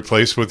were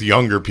replaced with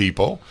younger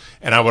people.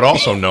 And I would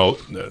also note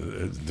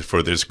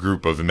for this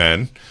group of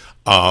men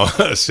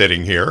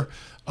sitting here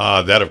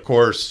that, of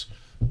course,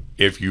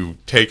 if you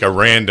take a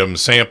random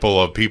sample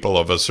of people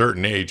of a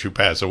certain age who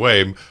pass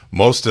away,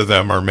 most of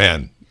them are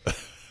men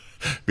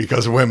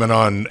because women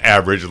on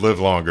average live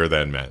longer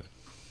than men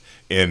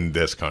in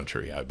this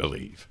country, I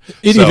believe.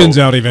 It evens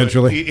out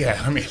eventually.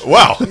 Yeah, I mean,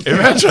 well,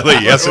 eventually,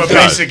 yes, it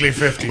does. Basically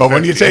 50. But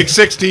when you take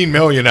 16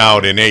 million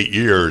out in 8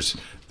 years,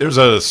 there's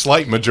a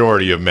slight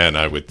majority of men,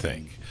 I would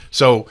think.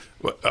 So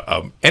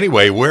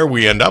anyway, where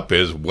we end up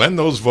is when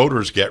those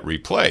voters get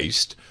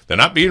replaced, they're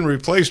not being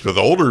replaced with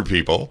older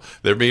people.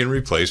 They're being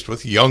replaced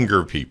with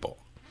younger people,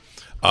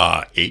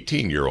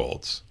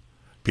 18-year-olds.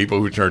 People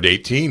who turned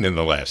 18 in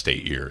the last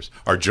 8 years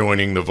are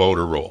joining the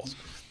voter rolls.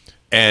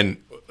 And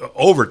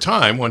over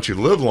time, once you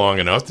live long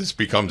enough, this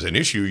becomes an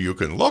issue you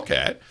can look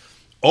at.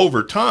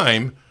 Over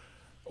time,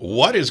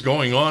 what is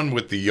going on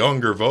with the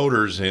younger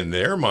voters in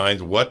their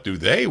minds? What do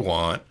they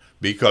want?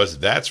 Because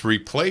that's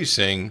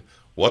replacing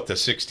what the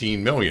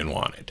 16 million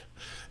wanted.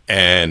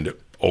 And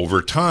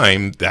over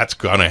time, that's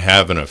going to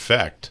have an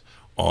effect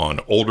on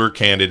older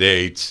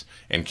candidates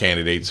and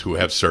candidates who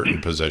have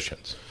certain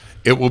positions.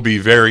 It will be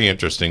very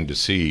interesting to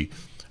see.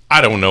 I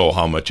don't know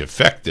how much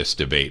effect this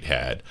debate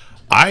had.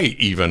 I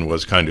even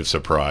was kind of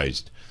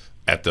surprised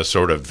at the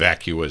sort of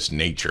vacuous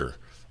nature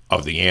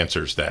of the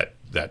answers that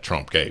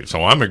Trump gave.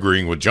 So I'm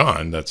agreeing with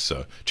John. That's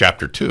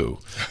chapter 2.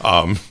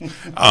 I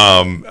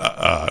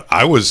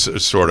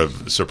was sort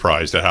of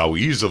surprised at how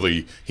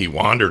easily he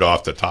wandered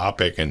off the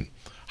topic and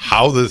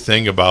how the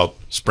thing about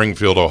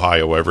Springfield,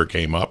 Ohio ever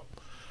came up.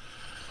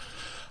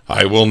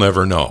 I will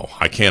never know.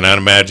 I cannot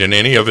imagine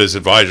any of his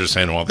advisors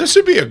saying, well, this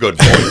would be a good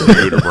point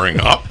for you to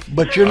bring up.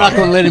 But you're not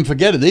going to let him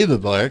forget it either,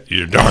 Blair.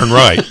 You're darn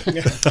right.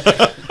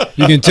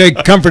 You can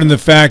take comfort in the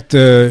fact,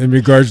 in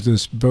regards to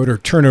this voter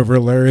turnover,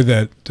 Larry,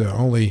 that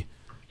only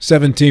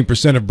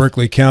 17% of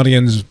Berkeley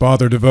Countyans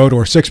bother to vote,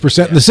 or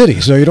 6% in the city.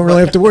 So you don't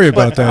really have to worry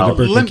about that in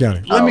Berkeley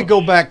County. Let me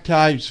go back to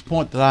the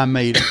point that I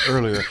made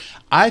earlier.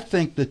 I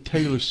think that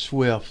Taylor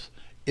Swift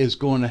is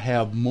going to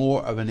have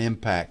more of an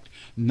impact,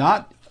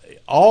 not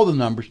all the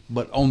numbers,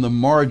 but on the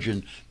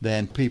margin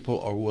than people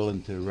are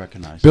willing to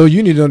recognize. Bill,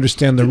 you need to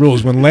understand the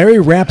rules. When Larry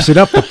wraps it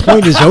up, the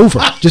point is over.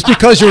 Just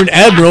because you're an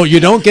admiral, you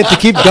don't get to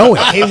keep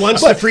going. He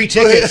wants the free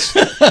tickets.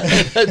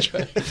 That's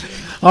right.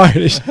 All right,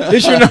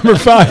 it's your number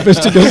 5,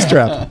 Mr.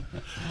 Gilstrap.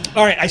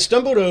 All right, I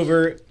stumbled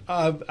over.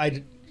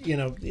 The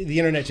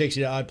internet takes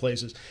you to odd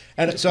places,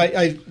 and so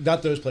I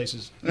not those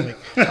places. Anyway,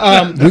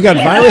 we got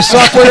virus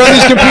software on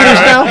these computers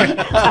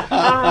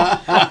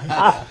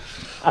now.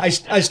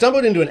 I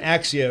stumbled into an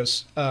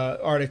Axios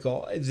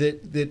article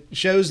that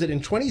shows that in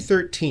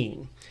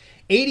 2013,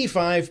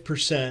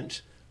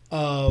 85%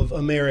 of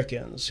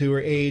Americans who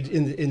are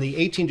in the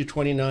 18 to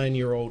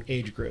 29-year-old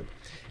age group,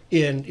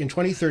 in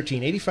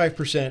 2013,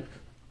 85%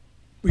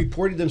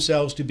 reported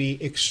themselves to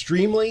be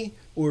extremely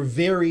or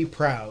very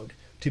proud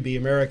to be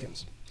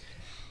Americans.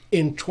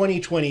 In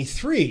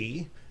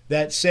 2023,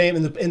 that same,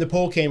 and the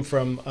poll came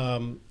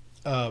from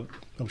oh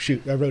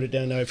shoot! I wrote it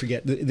down. Now I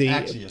forget. The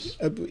Axios.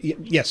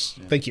 Yes,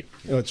 yeah. Thank you.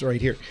 Oh, it's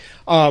right here.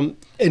 In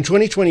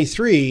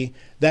 2023,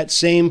 that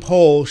same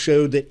poll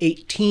showed that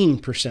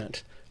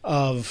 18%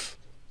 of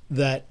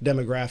that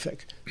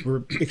demographic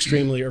were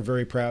extremely or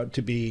very proud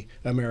to be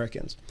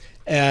Americans.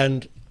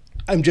 And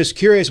I'm just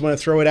curious. I want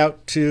to throw it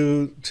out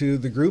to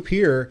the group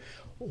here.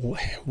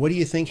 What do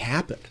you think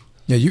happened?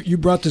 Yeah, you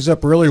brought this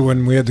up earlier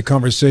when we had the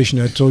conversation.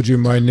 I told you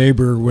my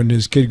neighbor, when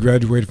his kid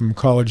graduated from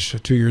college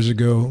 2 years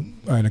ago,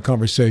 in a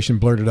conversation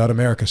blurted out,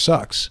 "America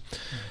sucks."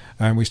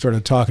 And we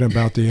started talking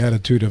about the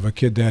attitude of a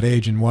kid that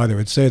age and why they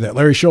would say that.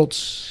 Larry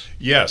Schultz.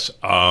 Yes,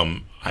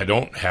 I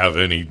don't have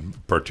any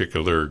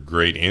particular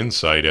great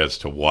insight as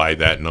to why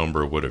that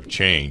number would have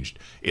changed.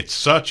 It's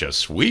such a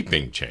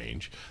sweeping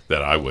change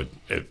that I would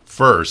at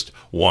first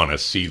want to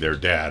see their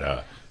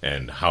data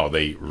and how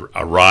they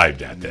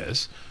arrived at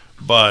this.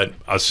 But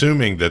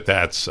assuming that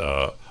that's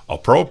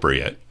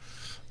appropriate,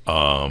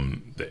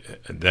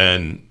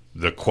 then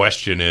the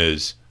question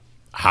is,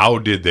 how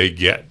did they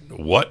get,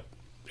 what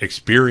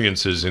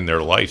experiences in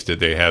their life did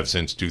they have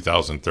since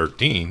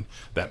 2013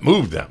 that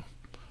moved them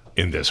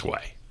in this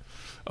way?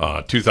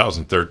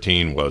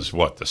 2013 was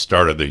what, the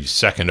start of the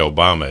second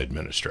Obama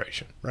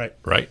administration,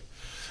 Right.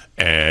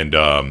 And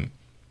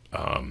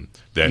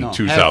then No,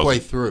 2000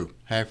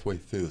 halfway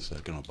through the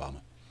second Obama.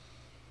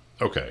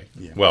 Okay.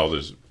 Yeah. Well,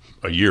 there's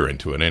a year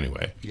into it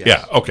anyway. Yes.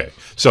 Yeah. Okay.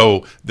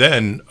 So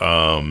then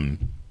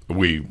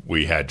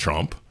we had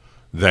Trump,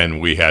 then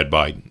we had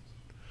Biden,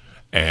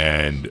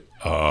 and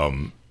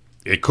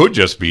it could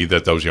just be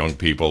that those young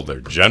people, their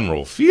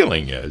general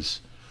feeling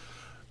is,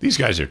 these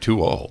guys are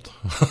too old.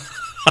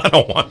 I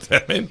don't want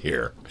them in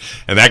here.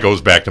 And that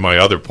goes back to my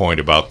other point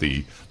about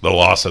the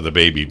loss of the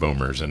baby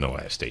boomers in the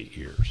last 8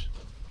 years.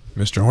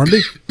 Mr.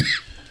 Hornby?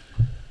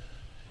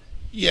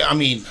 Yeah, I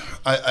mean,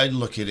 I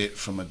look at it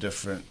from a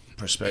different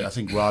perspective. I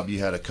think, Rob, you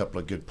had a couple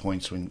of good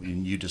points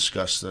when you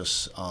discussed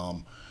this.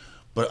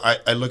 But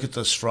I look at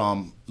this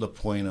from the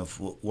point of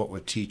what we're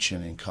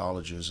teaching in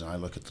colleges, and I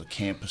look at the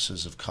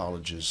campuses of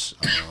colleges,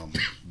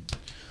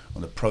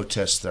 on the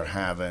protests they're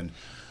having,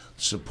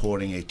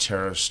 supporting a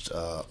terrorist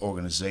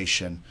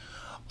organization,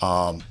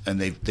 and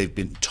they've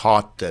been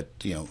taught that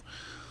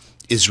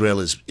Israel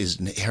is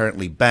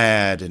inherently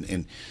bad,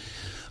 and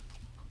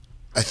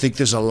I think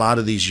there's a lot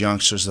of these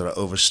youngsters that are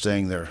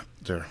overstaying their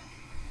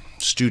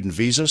student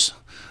visas.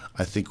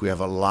 I think we have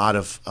a lot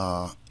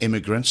of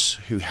immigrants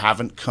who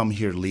haven't come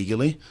here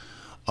legally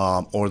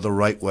or the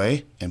right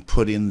way and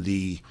put in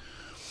the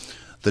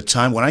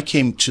time. When I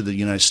came to the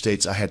United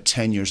States, I had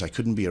 10 years. I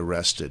couldn't be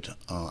arrested.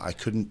 I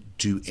couldn't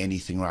do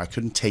anything wrong. I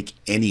couldn't take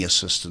any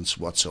assistance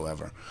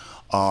whatsoever.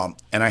 And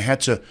I had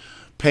to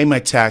pay my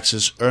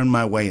taxes, earn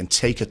my way, and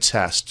take a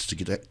test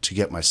to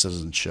get my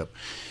citizenship.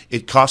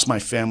 It cost my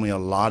family a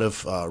lot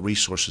of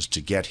resources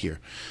to get here.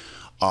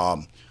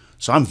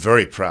 So I'm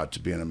very proud to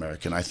be an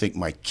American. I think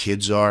my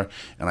kids are,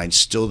 and I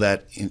instill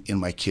that in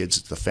my kids,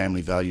 the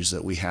family values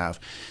that we have.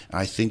 And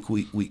I think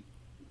we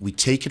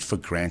take it for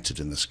granted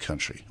in this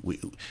country.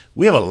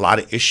 We have a lot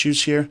of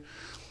issues here,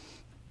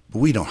 but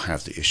we don't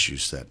have the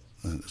issues that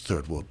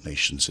third world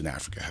nations in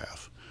Africa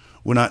have.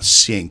 We're not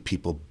seeing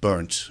people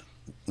burnt,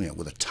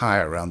 with a tie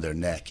around their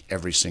neck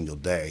every single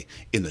day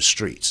in the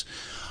streets.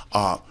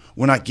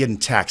 We're not getting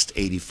taxed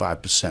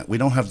 85%. We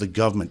don't have the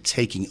government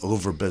taking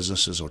over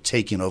businesses or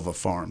taking over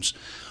farms.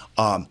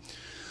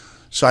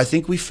 So I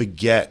think we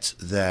forget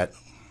that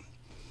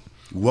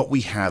what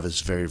we have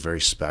is very,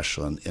 very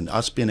special. And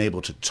us being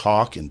able to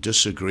talk and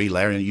disagree,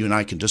 Larry, and you and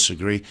I can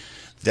disagree,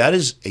 that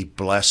is a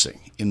blessing.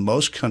 In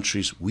most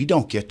countries, we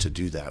don't get to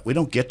do that. We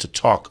don't get to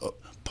talk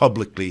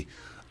publicly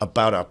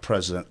about our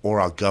president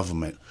or our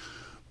government.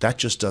 That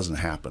just doesn't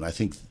happen. I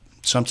think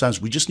sometimes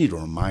we just need to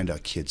remind our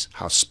kids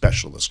how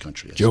special this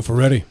country is. Joe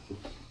Ferretti.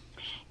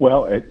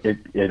 Well,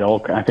 it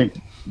all, I think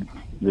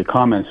the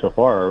comments so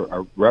far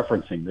are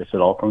referencing this.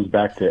 It all comes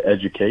back to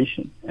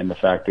education and the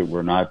fact that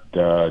we're not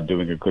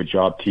doing a good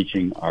job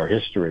teaching our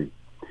history.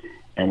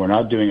 And we're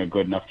not doing a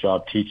good enough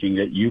job teaching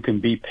that you can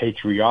be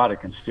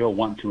patriotic and still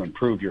want to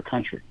improve your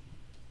country.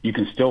 You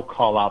can still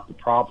call out the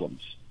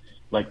problems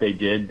like they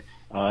did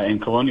in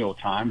colonial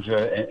times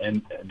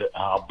and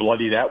how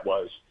bloody that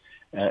was.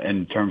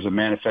 In terms of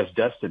manifest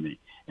destiny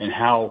and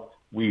how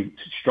we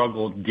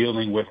struggled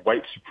dealing with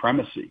white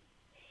supremacy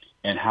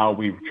and how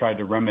we've tried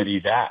to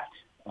remedy that.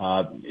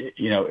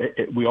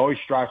 We always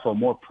strive for a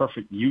more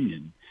perfect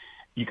union.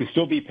 You can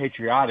still be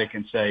patriotic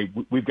and say,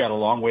 we've got a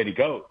long way to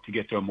go to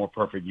get to a more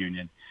perfect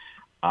union.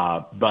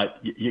 But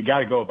you got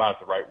to go about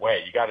it the right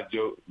way. You got to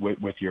do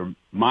it with your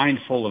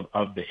mind full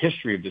of the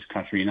history of this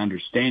country and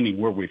understanding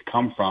where we've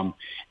come from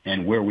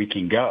and where we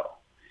can go.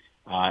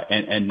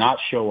 And not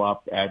show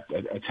up at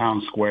a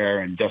town square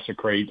and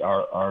desecrate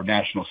our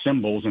national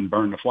symbols and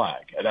burn the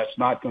flag. That's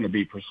not going to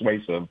be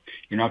persuasive.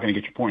 You're not going to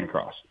get your point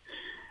across.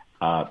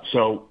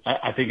 So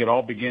I think it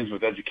all begins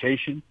with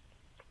education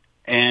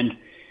and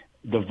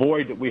the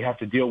void that we have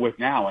to deal with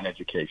now in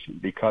education.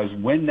 Because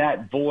when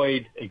that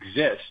void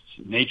exists,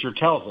 nature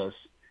tells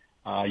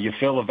us you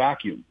fill a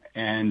vacuum.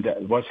 And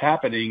what's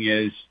happening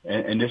is,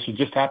 and this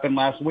just happened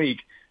last week,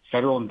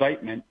 federal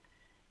indictment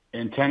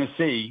in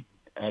Tennessee,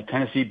 a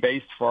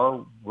Tennessee-based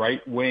far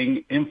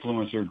right-wing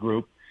influencer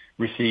group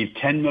received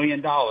 $10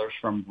 million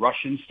from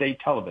Russian state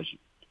television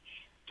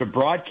to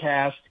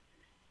broadcast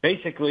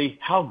basically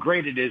how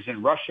great it is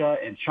in Russia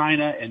and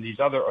China and these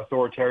other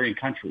authoritarian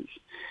countries.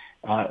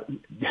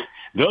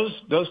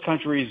 Those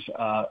countries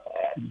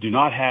do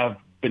not have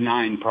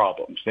benign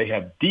problems. They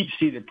have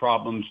deep-seated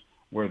problems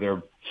where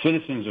their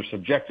citizens are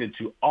subjected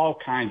to all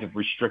kinds of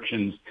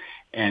restrictions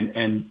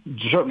and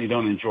certainly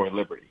don't enjoy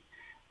liberty.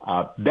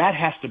 That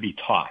has to be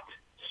taught.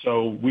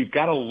 So we've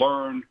got to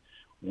learn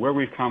where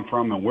we've come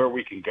from and where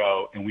we can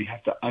go, and we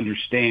have to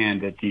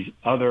understand that these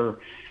other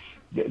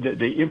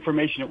the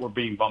information that we're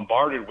being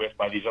bombarded with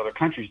by these other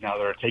countries now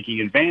that are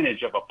taking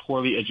advantage of a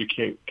poorly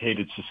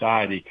educated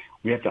society,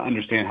 we have to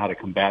understand how to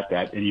combat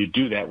that, and you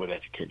do that with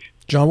education.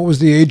 John, what was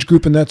the age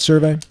group in that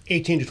survey?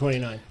 18 to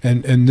 29.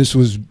 And this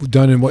was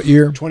done in what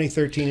year?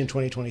 2013 and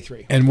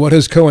 2023. And what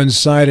has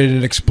coincided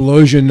an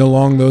explosion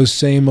along those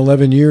same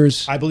 11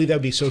 years? I believe that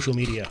would be social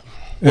media.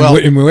 Well,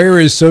 and where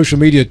is social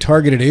media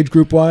targeted age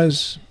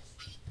group-wise?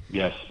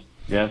 Yes.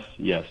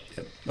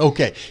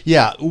 Okay,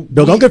 yeah.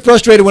 Bill, don't get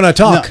frustrated when I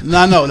talk.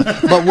 No.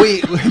 But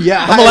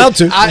I'm allowed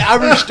to.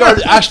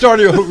 I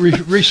started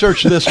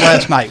researching this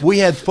last night. We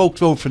had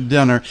folks over for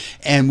dinner,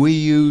 and we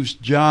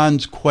used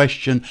John's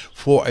question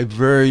for a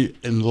very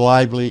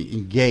lively,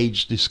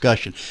 engaged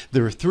discussion.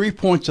 There were 3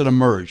 points that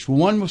emerged.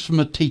 One was from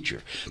a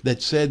teacher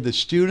that said the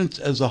students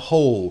as a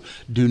whole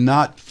do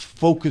not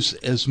focus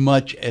as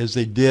much as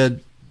they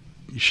did.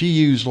 She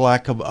used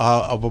lack of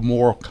a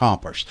moral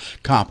compass.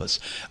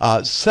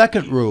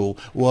 Second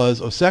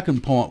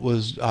point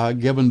was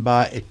given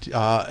by a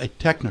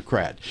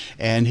technocrat,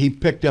 and he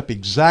picked up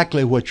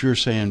exactly what you're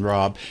saying,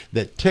 Rob.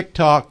 That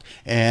TikTok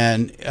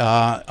and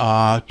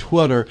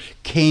Twitter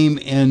came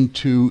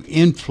into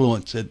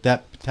influence at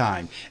that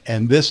time,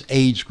 and this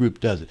age group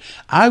does it.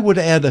 I would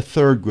add a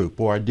third group,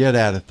 or I did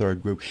add a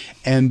third group,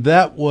 and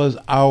that was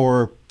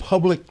our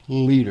public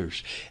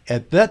leaders.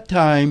 At that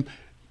time,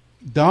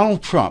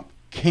 Donald Trump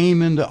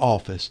came into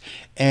office,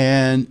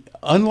 and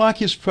unlike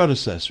his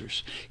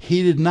predecessors,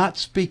 he did not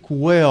speak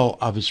well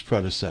of his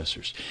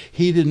predecessors.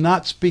 He did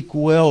not speak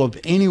well of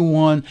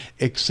anyone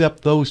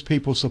except those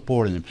people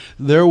supporting him.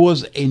 There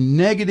was a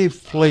negative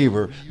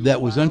flavor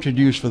that was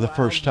introduced for the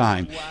first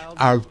time.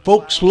 Our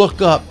folks look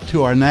up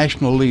to our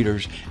national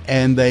leaders,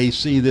 and they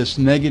see this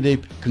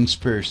negative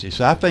conspiracy.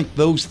 So I think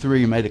those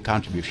three made a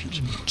contribution.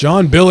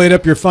 John, Bill ate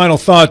up your final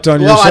thought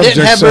on your subject. Well, I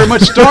didn't have very much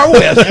to start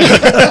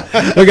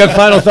with. We got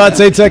final thoughts,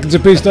 8 seconds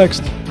apiece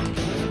next.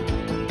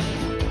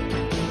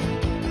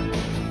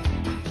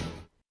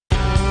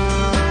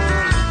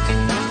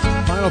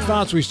 Final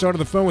thoughts. We start on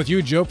the phone with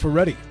you, Joe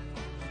Ferretti.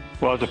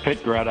 Well, as a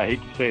Pitt grad, I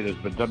hate to say this,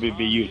 but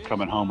WVU is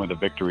coming home with a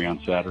victory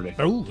on Saturday.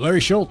 Oh, Larry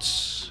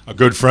Schultz. A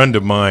good friend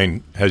of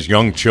mine has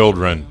young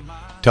children,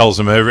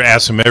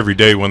 asks them every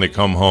day when they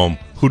come home,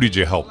 who did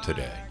you help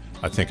today?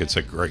 I think it's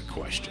a great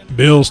question.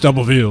 Bill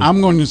Stubblefield. I'm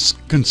going to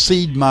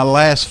concede my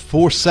last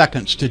 4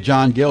 seconds to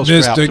John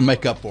Gilstrap to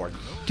make up for it.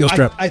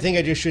 Gilstrap. I think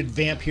I just should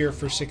vamp here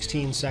for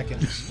 16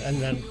 seconds,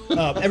 and then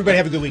everybody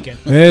have a good weekend.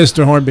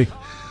 Mr. Hornby.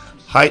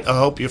 Height, I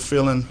hope you're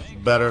feeling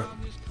better.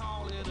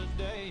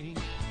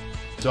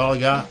 That's all I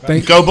got.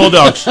 Go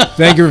Bulldogs.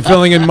 Thank you for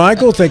filling in,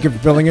 Michael. Thank you for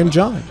filling in,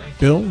 John.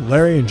 Bill,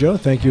 Larry, and Joe,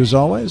 thank you as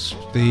always.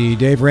 The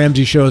Dave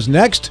Ramsey Show is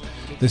next.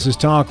 This is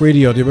Talk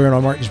Radio, DeBarn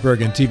on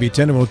Martinsburg and TV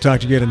 10, and we'll talk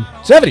to you again in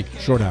 70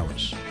 short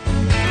hours.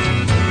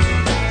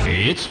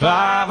 It's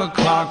 5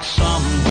 o'clock some